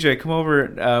like, DJ, come over.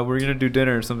 We're gonna do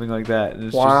dinner or something like that. And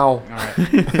it's Wow. All right.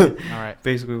 All right.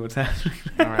 basically what's happening.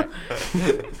 All right.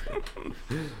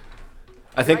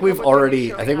 I think we've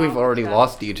already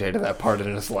lost DJ to that part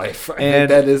in his life. I think And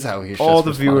that is how he's all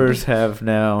just the responded. viewers have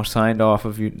now signed off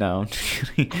of you. No, I'm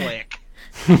just kidding. Click.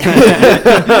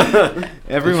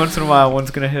 Every once in a while, one's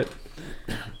gonna hit.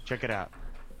 Check it out.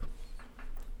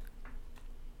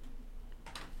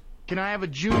 Can I have a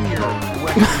junior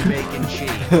Western bacon cheese?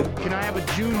 Can I have a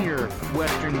junior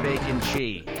Western bacon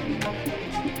cheese?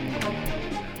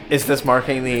 Is this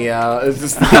marking the? Is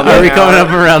this? Are we coming up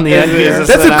around the end here?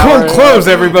 That's a cold close,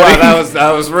 everybody. Wow,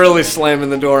 that was really slamming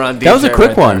the door on DJ. That was a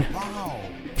quick right one.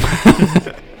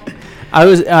 I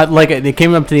was like, it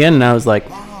came up to the end, and I was like,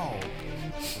 there.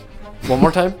 One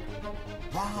more time.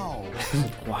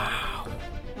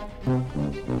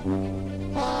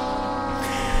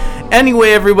 anyway,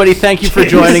 everybody, thank you for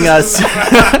joining us.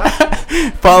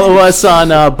 Follow us on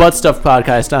Butt Stuff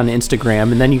Podcast on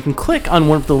Instagram, and then you can click on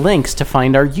one of the links to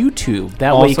find our YouTube.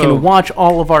 That way you Also- can watch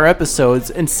all of our episodes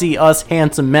and see us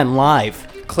handsome men live.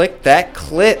 Click that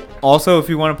clit. Also, if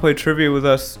you want to play trivia with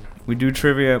us, we do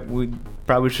trivia. We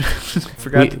probably should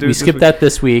forgot to do. We it this skipped week. that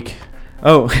this week.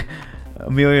 Oh,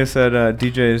 Amelia said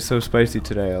DJ is so spicy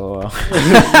today. LOL.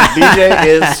 DJ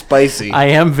is spicy. I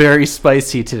am very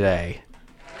spicy today.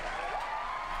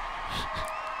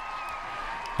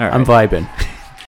 All right. I'm vibing.